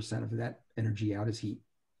 100% of that energy out as heat.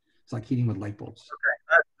 It's like heating with light bulbs.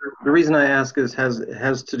 Okay. The reason I ask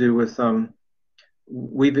has to do with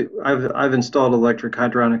I've installed electric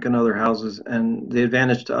hydronic in other houses, and the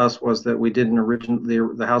advantage to us was that we didn't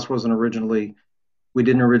originally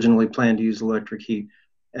plan to use electric heat,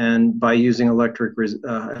 and by using electric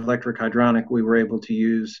hydronic, we were able to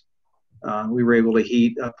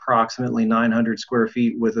heat approximately 900 square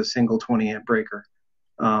feet with a single 20 amp breaker,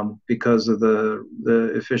 because of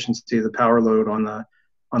the efficiency of the power load on the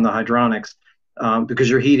hydronics, because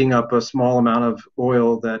you're heating up a small amount of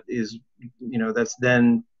oil that is, that's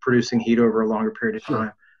then producing heat over a longer period of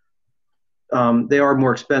time. Sure. They are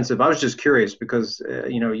more expensive. I was just curious because,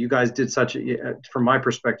 you guys did from my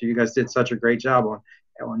perspective, you guys did such a great job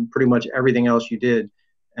on pretty much everything else you did.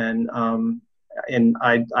 And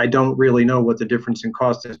I don't really know what the difference in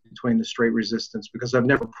cost is between the straight resistance, because I've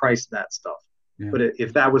never priced that stuff. Yeah. But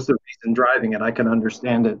if that was the reason driving it, I can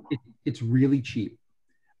understand it. It's really cheap.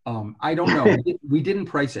 I don't know. We didn't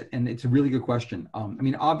price it, and it's a really good question. I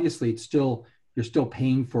mean, obviously, you're still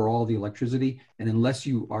paying for all the electricity, and unless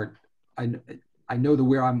you are, I know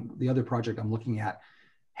the other project I'm looking at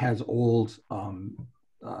has old.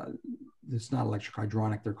 It's not electric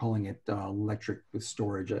hydronic. They're calling it electric with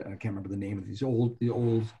storage. I can't remember the name of these the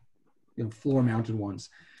old, floor mounted ones,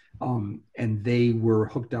 and they were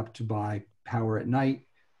hooked up to buy power at night,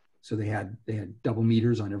 so they had double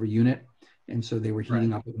meters on every unit. And so they were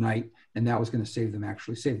heating up at night, and that was going to save them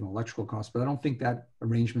electrical costs. But I don't think that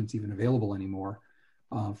arrangement's even available anymore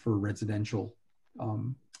for residential.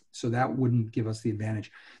 So that wouldn't give us the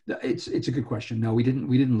advantage. It's a good question. No, we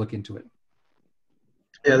didn't look into it.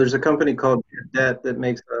 Yeah, there's a company called that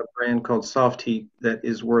makes a brand called Soft Heat that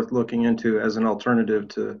is worth looking into as an alternative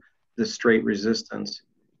to the straight resistance.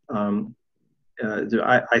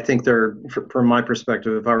 I think from my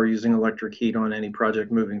perspective, if I were using electric heat on any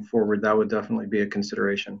project moving forward, that would definitely be a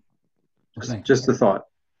consideration. Just a thought.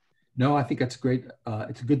 No, I think that's great.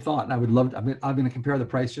 It's a good thought, and I would love. I'm going to compare the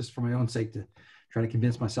price just for my own sake to try to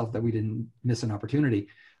convince myself that we didn't miss an opportunity,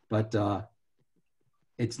 but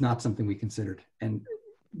it's not something we considered. And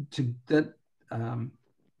to that, again,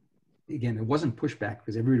 it wasn't pushback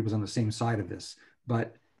because everybody was on the same side of this,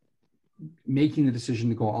 but making the decision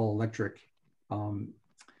to go all electric.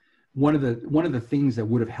 One of the things that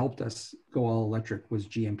would have helped us go all electric was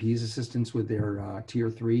GMP's assistance with their tier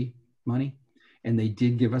 3 money, and they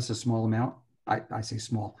did give us a small amount. I say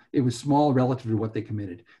small. It was small relative to what they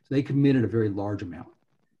committed. So they committed a very large amount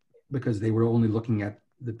because they were only looking at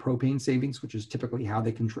the propane savings, which is typically how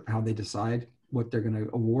they decide what they're going to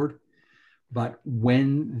award. But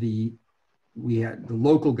when we had the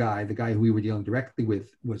local guy, the guy who we were dealing directly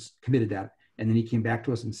with, was committed that. And then he came back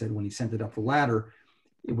to us and said when he sent it up the ladder,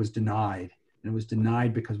 it was denied. And it was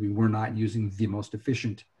denied because we were not using the most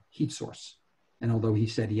efficient heat source. And although he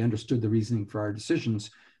said he understood the reasoning for our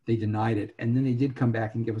decisions, they denied it. And then they did come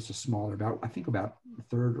back and give us a smaller, about a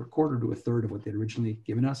third or quarter to a third of what they'd originally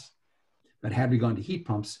given us. But had we gone to heat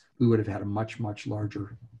pumps, we would have had a much, much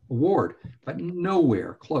larger award, but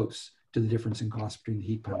nowhere close to the difference in cost between the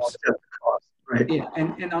heat pumps. Right. Yeah,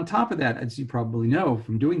 and on top of that, as you probably know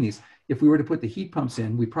from doing these, if we were to put the heat pumps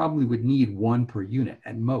in, we probably would need one per unit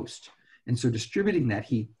at most. And so distributing that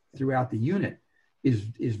heat throughout the unit is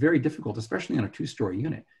very difficult, especially on a 2-story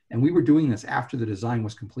unit. And we were doing this after the design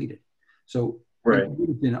was completed. So it would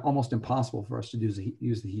have been almost impossible for us to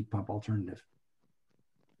use the heat pump alternative.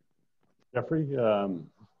 Jeffrey,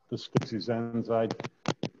 this is Zenzide.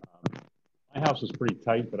 My house is pretty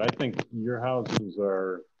tight, but I think your houses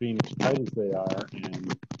are being as tight as they are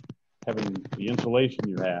and having the insulation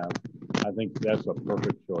you have. I think that's a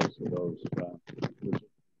perfect choice of those.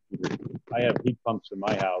 I have heat pumps in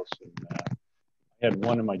my house, and I had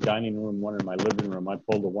one in my dining room, one in my living room. I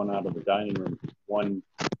pulled the one out of the dining room. One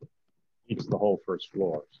heats the whole first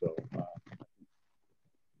floor. So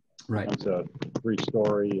it's a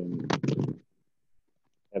 3-story and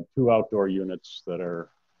have 2 outdoor units that are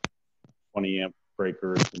 20 amp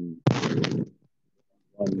breakers, and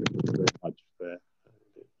one is very much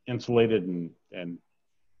insulated and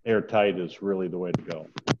airtight is really the way to go.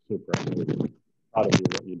 Super. I'm really proud of you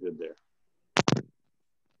what you did there.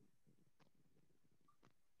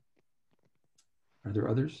 Are there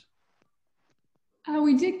others?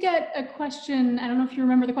 We did get a question. I don't know if you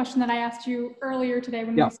remember the question that I asked you earlier today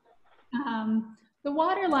when we started. The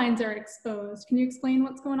water lines are exposed. Can you explain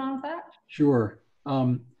what's going on with that? Sure.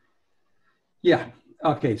 Yeah.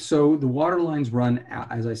 Okay. So the water lines run,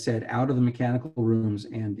 as I said, out of the mechanical rooms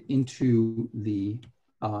and into the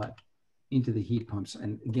heat pumps.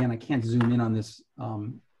 And again, I can't zoom in on this,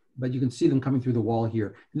 but you can see them coming through the wall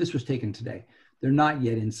here. And this was taken today. They're not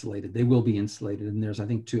yet insulated. They will be insulated. And there's, I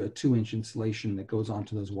think, a 2-inch insulation that goes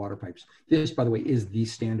onto those water pipes. This, by the way, is the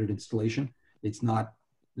standard installation. It's not,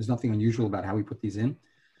 there's nothing unusual about how we put these in.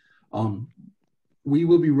 We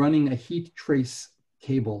will be running a heat trace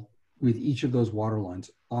cable with each of those water lines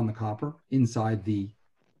on the copper inside the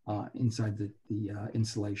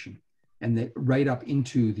insulation, and right up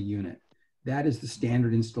into the unit. That is the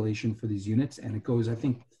standard installation for these units, and it goes, I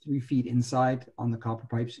think, 3 feet inside on the copper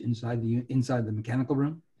pipes inside the mechanical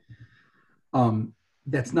room.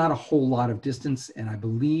 That's not a whole lot of distance, and I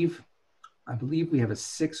believe we have a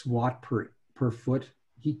 6 watt per foot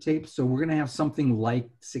heat tape, so we're going to have something like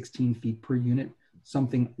 16 feet per unit,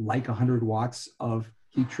 something like 100 watts of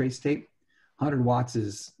heat trace tape. 100 watts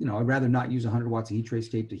is, you know, I'd rather not use 100 watts of heat trace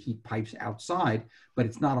tape to heat pipes outside, but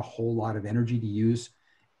it's not a whole lot of energy to use.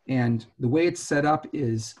 And the way it's set up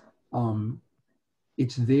is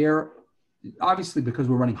it's there, obviously, because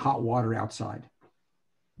we're running hot water outside.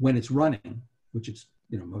 When it's running, which it's,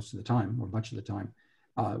 you know, most of the time or much of the time,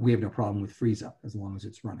 we have no problem with freeze up as long as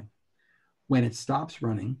it's running. When it stops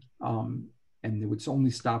running, and it would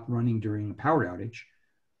only stop running during a power outage,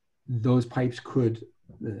 those pipes could,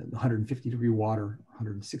 the 150-degree water,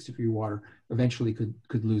 160-degree water, eventually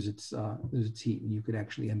could lose its heat, and you could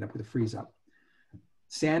actually end up with a freeze up.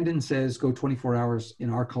 Sandin says go 24 hours in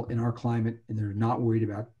our climate, and they're not worried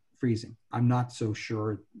about freezing. I'm not so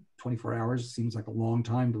sure. 24 hours seems like a long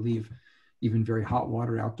time to leave even very hot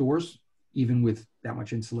water outdoors, even with that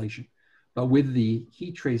much insulation. But with the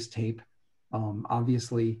heat trace tape,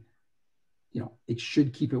 obviously, you know, it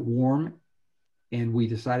should keep it warm. And we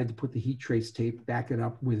decided to put the heat trace tape, back it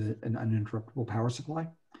up with an uninterruptible power supply.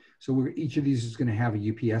 So each of these is going to have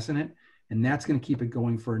a UPS in it, and that's going to keep it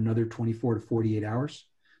going for another 24 to 48 hours.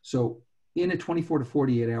 So in a 24 to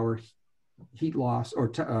 48 hour heat loss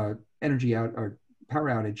or energy out or power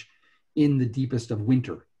outage in the deepest of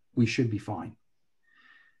winter, we should be fine.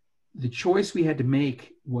 The choice we had to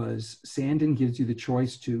make was Sandin gives you the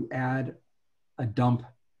choice to add a dump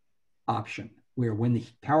option where when the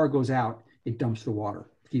power goes out, it dumps the water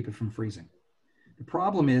to keep it from freezing. The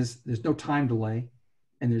problem is there's no time delay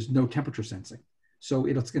and there's no temperature sensing. So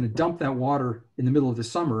it's going to dump that water in the middle of the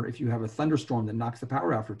summer if you have a thunderstorm that knocks the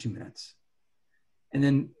power out for 2 minutes. And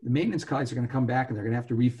then the maintenance guys are going to come back and they're going to have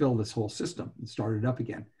to refill this whole system and start it up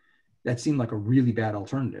again. That seemed like a really bad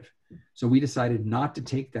alternative. So we decided not to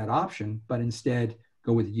take that option, but instead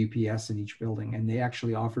go with the UPS in each building. And they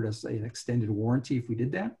actually offered us an extended warranty if we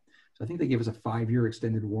did that. So I think they gave us a 5-year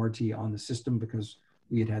extended warranty on the system because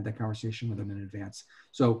we had that conversation with them in advance.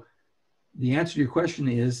 So the answer to your question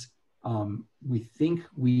is we think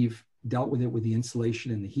we've dealt with it with the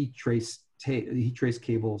insulation and the heat trace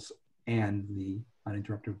cables and the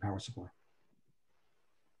uninterruptible power supply.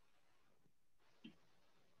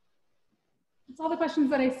 That's all the questions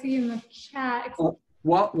that I see in the chat.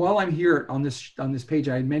 While I'm here on this page,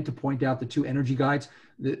 I meant to point out the 2 energy guides.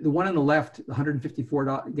 The one on the left,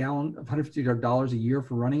 $150 a year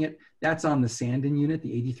for running it, that's on the Sandin unit, the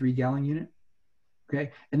 83-gallon unit.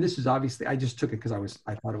 Okay, and this is obviously, I just took it because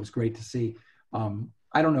I thought it was great to see.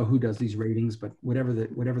 I don't know who does these ratings, but whatever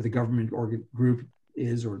the government group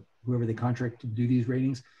is or whoever they contract to do these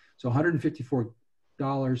ratings. So $154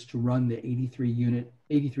 to run the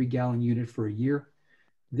 83-gallon unit for a year.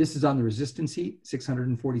 This is on the resistance heat,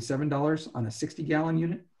 $647 on a 60-gallon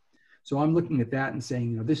unit. So I'm looking at that and saying,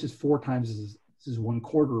 you know, this is 4 times, this is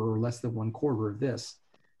 1/4 or less than 1/4 of this.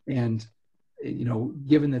 And, you know,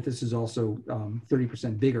 given that this is also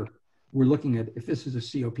 30% bigger, we're looking at, if this is a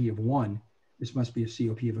COP of 1, this must be a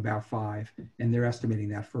COP of about 5. And they're estimating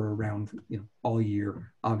that for around, you know, all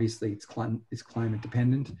year. Obviously it's climate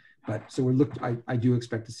dependent, but so I do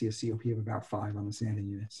expect to see a COP of about 5 on the Sandin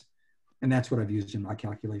units. And that's what I've used in my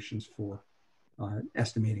calculations for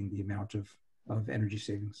estimating the amount of energy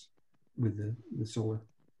savings with the solar.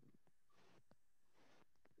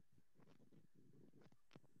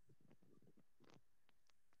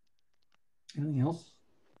 Anything else?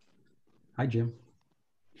 Hi, Jim.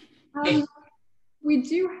 We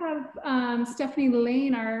do have Stephanie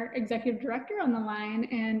Lane, our executive director, on the line,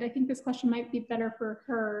 and I think this question might be better for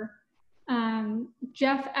her.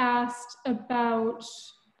 Jeff asked about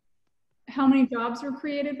how many jobs were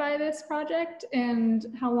created by this project and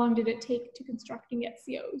how long did it take to construct and get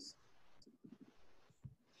COs?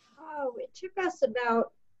 Oh, it took us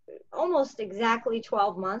about almost exactly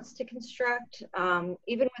 12 months to construct,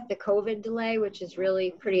 even with the COVID delay, which is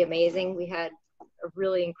really pretty amazing. We had a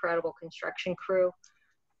really incredible construction crew.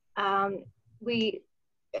 We,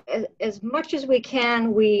 as much as we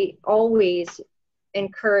can, we always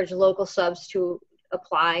encourage local subs to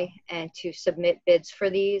apply and to submit bids for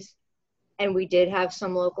these. And we did have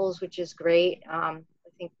some locals, which is great. I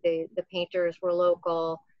think the painters were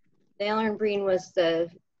local. Naylor & Breen was the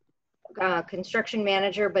construction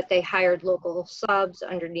manager, but they hired local subs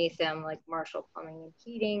underneath them, like Marshall Plumbing and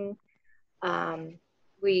Heating.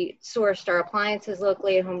 We sourced our appliances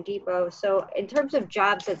locally at Home Depot. So in terms of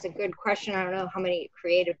jobs, that's a good question. I don't know how many it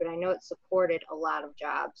created, but I know it supported a lot of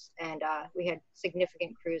jobs. And we had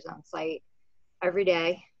significant crews on site every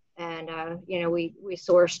day. And, you know, we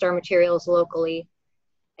sourced our materials locally.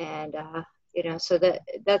 And, you know, so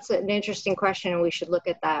that's an interesting question, and we should look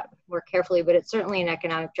at that more carefully. But it's certainly an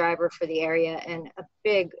economic driver for the area and a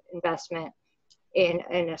big investment in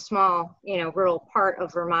a small, you know, rural part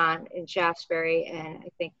of Vermont in Shaftsbury. And I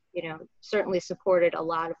think, you know, certainly supported a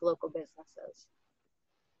lot of local businesses.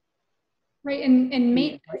 Right, and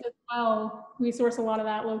maintenance as well. We source a lot of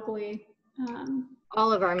that locally.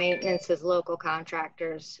 All of our maintenance is local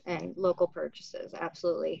contractors and local purchases,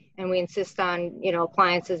 absolutely. And we insist on, you know,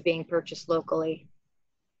 appliances being purchased locally.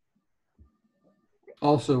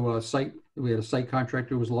 Also, we had a site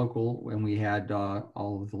contractor who was local, and we had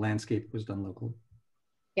all of the landscape was done local.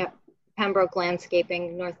 Yep, Pembroke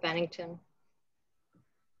Landscaping, North Bennington.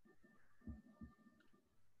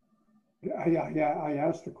 Yeah, I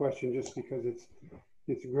asked the question just because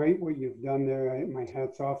it's great what you've done there. My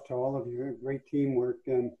hat's off to all of you. Great teamwork.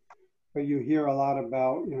 But you hear a lot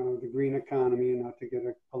about, you know, the green economy, and not to get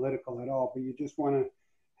political at all, but you just want to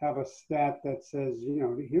have a stat that says, you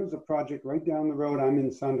know, here's a project right down the road. I'm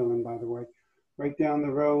in Sunderland, by the way, right down the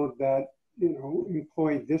road that, you know,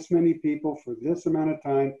 employed this many people for this amount of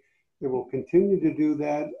time. It will continue to do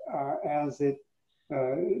that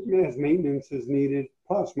as maintenance is needed.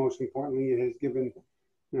 Plus, most importantly, it has given,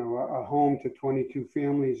 you know, a home to 22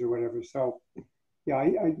 families or whatever. So, yeah,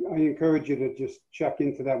 I encourage you to just check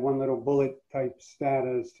into that one little bullet type stat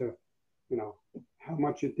as to, you know, how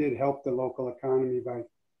much it did help the local economy by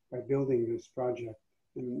building this project.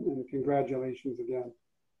 And congratulations again.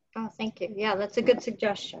 Oh, thank you. Yeah, that's a good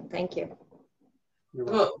suggestion. Thank you.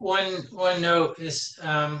 Well, one note is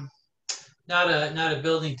not a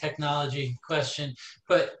building technology question,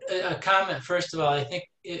 but a comment. First of all, I think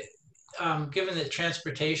given that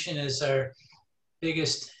transportation is our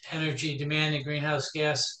biggest energy demanding greenhouse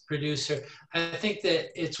gas producer, I think that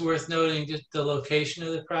it's worth noting just the location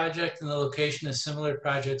of the project, and the location of similar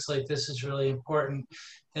projects like this is really important.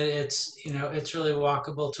 That it's, you know, it's really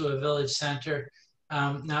walkable to a village center,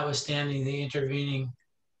 notwithstanding the intervening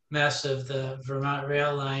mess of the Vermont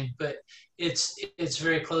rail line, but it's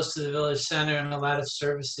very close to the village center, and a lot of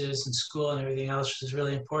services and school and everything else, which is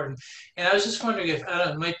really important. And I was just wondering if, I don't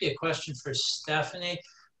know, it might be a question for Stephanie,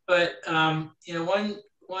 but you know,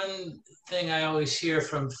 one thing I always hear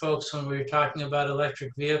from folks when we're talking about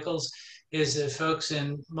electric vehicles is that folks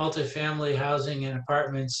in multifamily housing and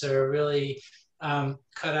apartments are really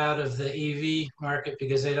cut out of the EV market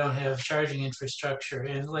because they don't have charging infrastructure.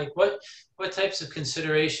 And like, what types of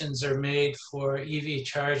considerations are made for EV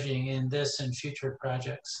charging in this and future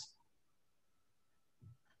projects?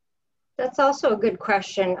 That's also a good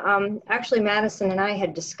question. Actually, Madison and I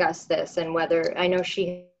had discussed this, and whether, I know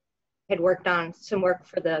she had worked on some work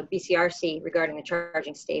for the BCRC regarding the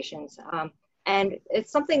charging stations. And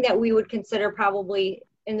it's something that we would consider probably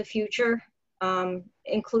in the future,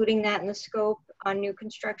 including that in the scope on new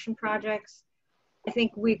construction projects. I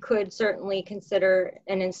think we could certainly consider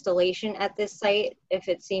an installation at this site if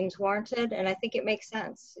it seems warranted, and I think it makes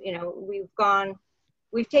sense. You know,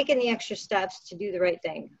 we've taken the extra steps to do the right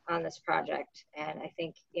thing on this project, and I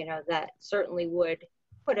think, you know, that certainly would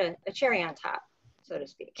put a cherry on top, so to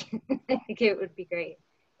speak. I think it would be great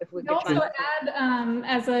if we could also add,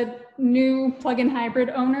 as a new plug-in hybrid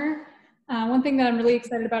owner, one thing that I'm really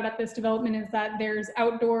excited about at this development is that there's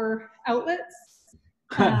outdoor outlets.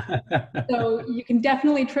 So you can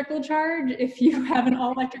definitely trickle charge. If you have an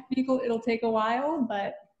all-electric vehicle, it'll take a while,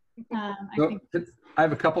 but I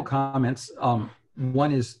have a couple comments.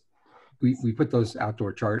 One is we put those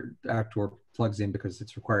outdoor plugs in because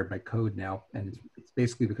it's required by code now, and it's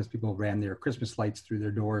basically because people ran their Christmas lights through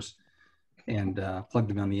their doors and plugged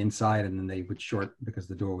them on the inside, and then they would short because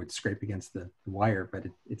the door would scrape against the wire. But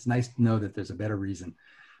it's nice to know that there's a better reason.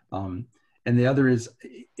 And the other is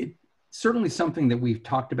certainly something that we've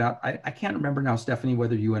talked about. I can't remember now, Stephanie,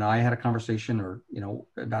 whether you and I had a conversation or, you know,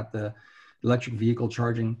 about the electric vehicle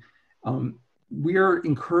charging. we're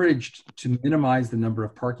encouraged to minimize the number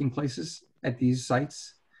of parking places at these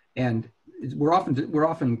sites, and we're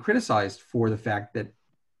often criticized for the fact that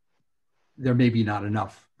there may be not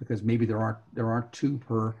enough, because maybe there aren't two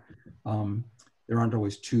per there aren't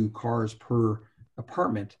always 2 cars per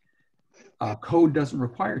apartment. Code doesn't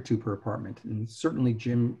require 2 per apartment, and certainly,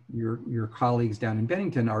 Jim, your colleagues down in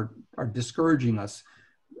Bennington are discouraging us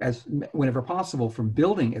as whenever possible from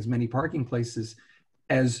building as many parking places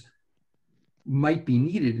as might be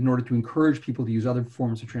needed in order to encourage people to use other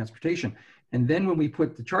forms of transportation. And then when we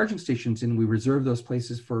put the charging stations in, we reserve those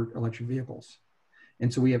places for electric vehicles.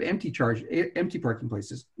 And so we have empty parking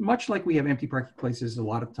places, much like we have empty parking places a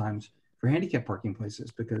lot of times for handicap parking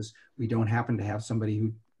places, because we don't happen to have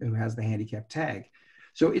somebody who has the handicap tag.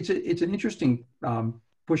 So it's an interesting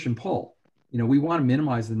push and pull. You know, we want to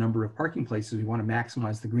minimize the number of parking places. We want to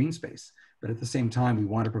maximize the green space, but at the same time, we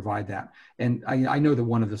want to provide that. And I know that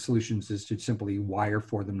one of the solutions is to simply wire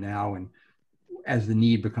for them now, and as the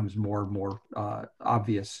need becomes more and more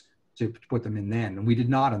obvious, to put them in then. And we did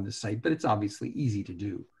not on this site, but it's obviously easy to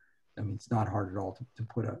do. I mean, it's not hard at all to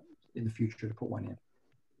put in the future to put one in.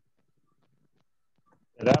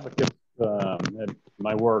 At Advocates, at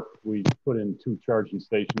my work, we put in 2 charging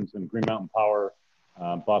stations, and Green Mountain Power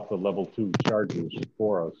bought the level 2 chargers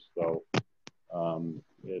for us. So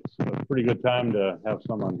it's a pretty good time to have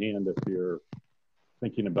some on hand if you're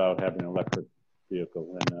thinking about having an electric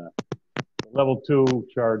vehicle. And level 2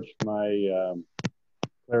 charged my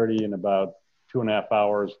Clarity in about 2.5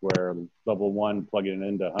 hours, where level 1 plugging it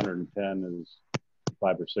into 110 is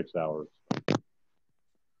 5 or 6 hours.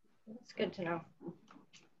 That's good to know.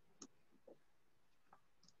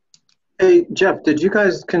 Hey, Jeff, did you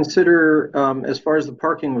guys consider, as far as the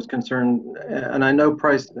parking was concerned, and I know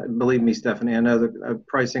believe me, Stephanie, I know that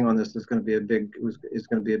pricing on this is going to be a big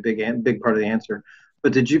part of the answer.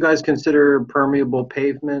 But did you guys consider permeable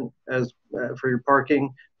pavement as for your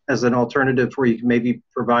parking as an alternative where you can maybe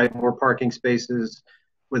provide more parking spaces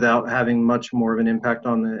without having much more of an impact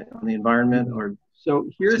on the environment? Or so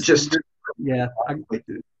here's just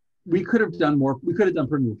we could have done more. We could have done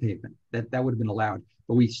permeable pavement. That would have been allowed,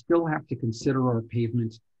 but we still have to consider our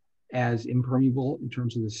pavement as impermeable in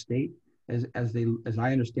terms of the state, as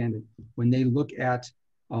I understand it. When they look at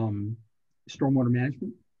stormwater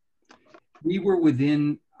management, we were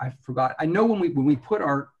within. I know when we put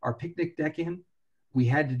our picnic deck in, we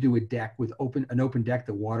had to do a deck with an open deck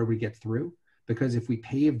that water would get through, because if we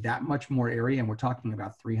paved that much more area, and we're talking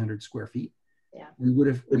about 300 square feet, yeah, we would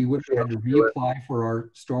have had to reapply for our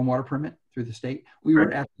stormwater permit through the state. We were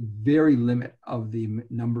at the very limit of the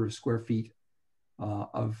number of square feet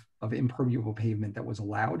of impermeable pavement that was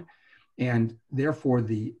allowed, and therefore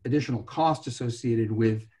the additional cost associated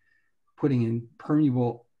with putting in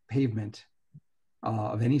permeable pavement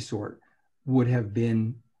of any sort would have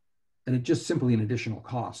been just simply an additional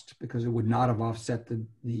cost, because it would not have offset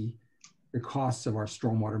the costs of our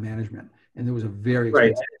stormwater management. And there was a very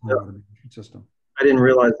expensive stormwater management system. I didn't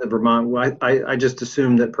realize that Vermont, I just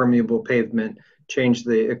assumed that permeable pavement changed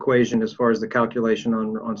the equation as far as the calculation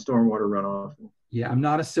on stormwater runoff. Yeah, I'm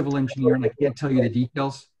not a civil engineer and I can't tell you the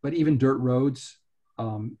details, but even dirt roads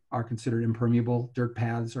are considered impermeable. Dirt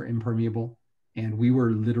paths are impermeable. And we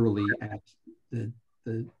were literally at the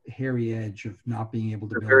hairy edge of not being able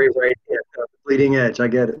to build. Very right, yeah, bleeding edge, I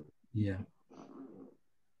get it. Yeah.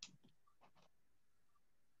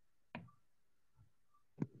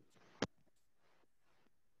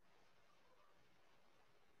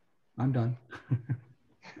 I'm done.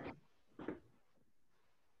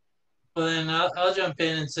 Well, then I'll jump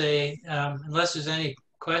in and say, unless there's any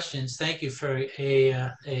questions, thank you for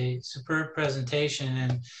a superb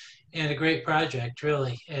presentation and a great project.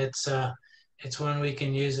 Really, it's one we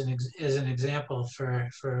can use as an example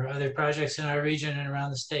for other projects in our region and around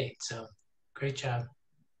the state. So, great job.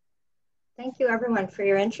 Thank you, everyone, for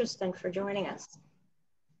your interest and for joining us.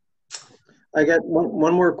 I got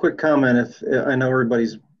one more quick comment. If I know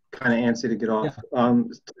everybody's kind of antsy to get off. Yeah.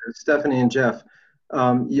 Stephanie and Jeff.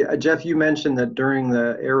 Jeff, you mentioned that during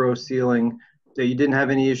the aero sealing that you didn't have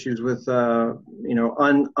any issues with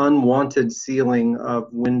unwanted sealing of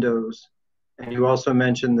windows, and you also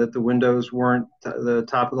mentioned that the windows weren't the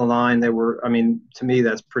top of the line. They were. I mean, to me,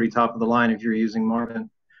 that's pretty top of the line if you're using Marvin.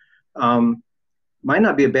 Might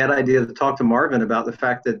not be a bad idea to talk to Marvin about the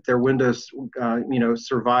fact that their windows,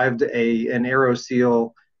 survived an aero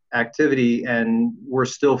seal activity and were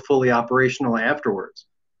still fully operational afterwards,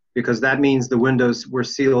 because that means the windows were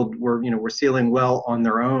sealed, were sealing well on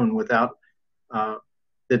their own without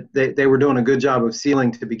that they were doing a good job of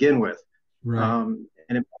sealing to begin with. Right.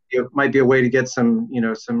 And it might be a way to get some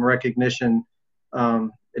recognition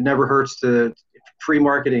it never hurts to, free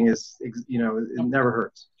marketing is, you know, it never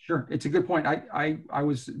hurts. Sure, it's a good point. I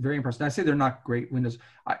was very impressed. And I say they're not great windows.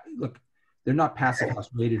 Look, they're not passive house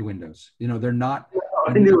rated windows. You know, they're not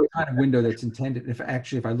the kind of window that's intended.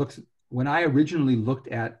 If I looked, when I originally looked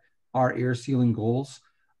at our air sealing goals,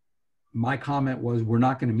 my comment was, we're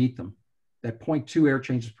not going to meet them. That 0.2 air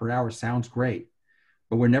changes per hour sounds great,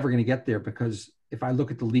 but we're never going to get there, because if I look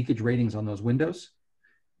at the leakage ratings on those windows,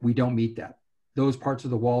 we don't meet that. Those parts of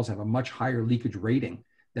the walls have a much higher leakage rating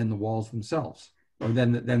than the walls themselves, or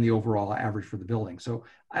than the overall average for the building. So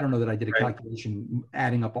I don't know that I did a calculation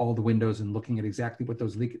adding up all the windows and looking at exactly what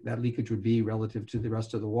that leakage would be relative to the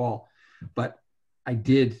rest of the wall. But I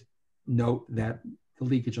did note that the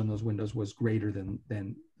leakage on those windows was greater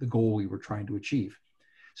than the goal we were trying to achieve.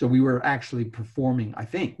 So we were actually performing, I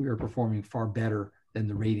think we were performing far better than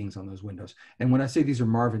the ratings on those windows. And when I say these are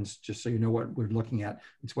Marvin's, just so you know what we're looking at,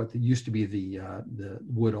 it's what used to be the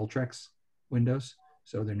wood Ultrex windows.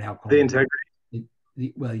 So they're now called the integrity.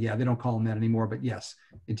 Well, yeah, they don't call them that anymore, but yes,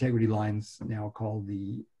 integrity lines now called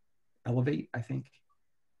the Elevate, I think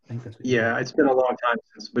that's what it's been a long time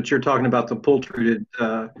since, but you're talking about the pull treated,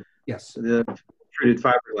 yes, the treated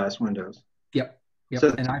fiberglass windows. Yep.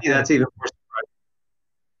 So and that's even more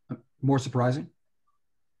surprising. More surprising?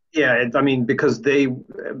 Yeah, I mean, because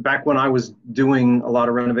back when I was doing a lot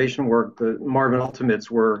of renovation work, the Marvin Ultimates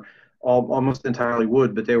were almost entirely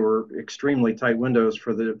wood, but they were extremely tight windows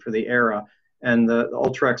for the era. And the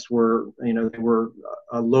Ultrex were, you know, they were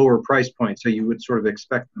a lower price point, so you would sort of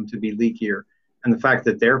expect them to be leakier. And the fact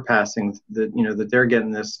that they're passing, that they're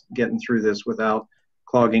getting through this without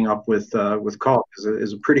clogging up with caulk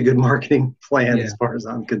is a pretty good marketing plan, as far as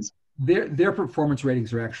I'm concerned. Their performance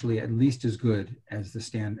ratings are actually at least as good as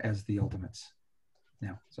the Ultimates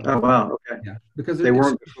now. So, oh wow, okay. Yeah, because they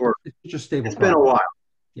weren't before. It's just stable. It's been a while.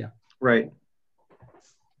 Yeah. Right.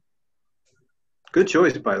 Good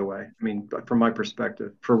choice, by the way. I mean, from my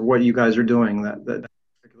perspective, for what you guys are doing, that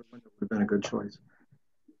particular window would have been a good choice.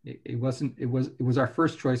 It was our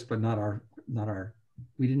first choice, but not our.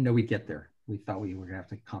 We didn't know we'd get there. We thought we were gonna have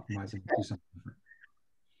to compromise and do something different.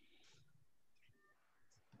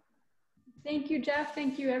 Thank you, Jeff.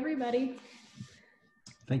 Thank you, everybody.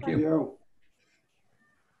 Thank you. Thank you.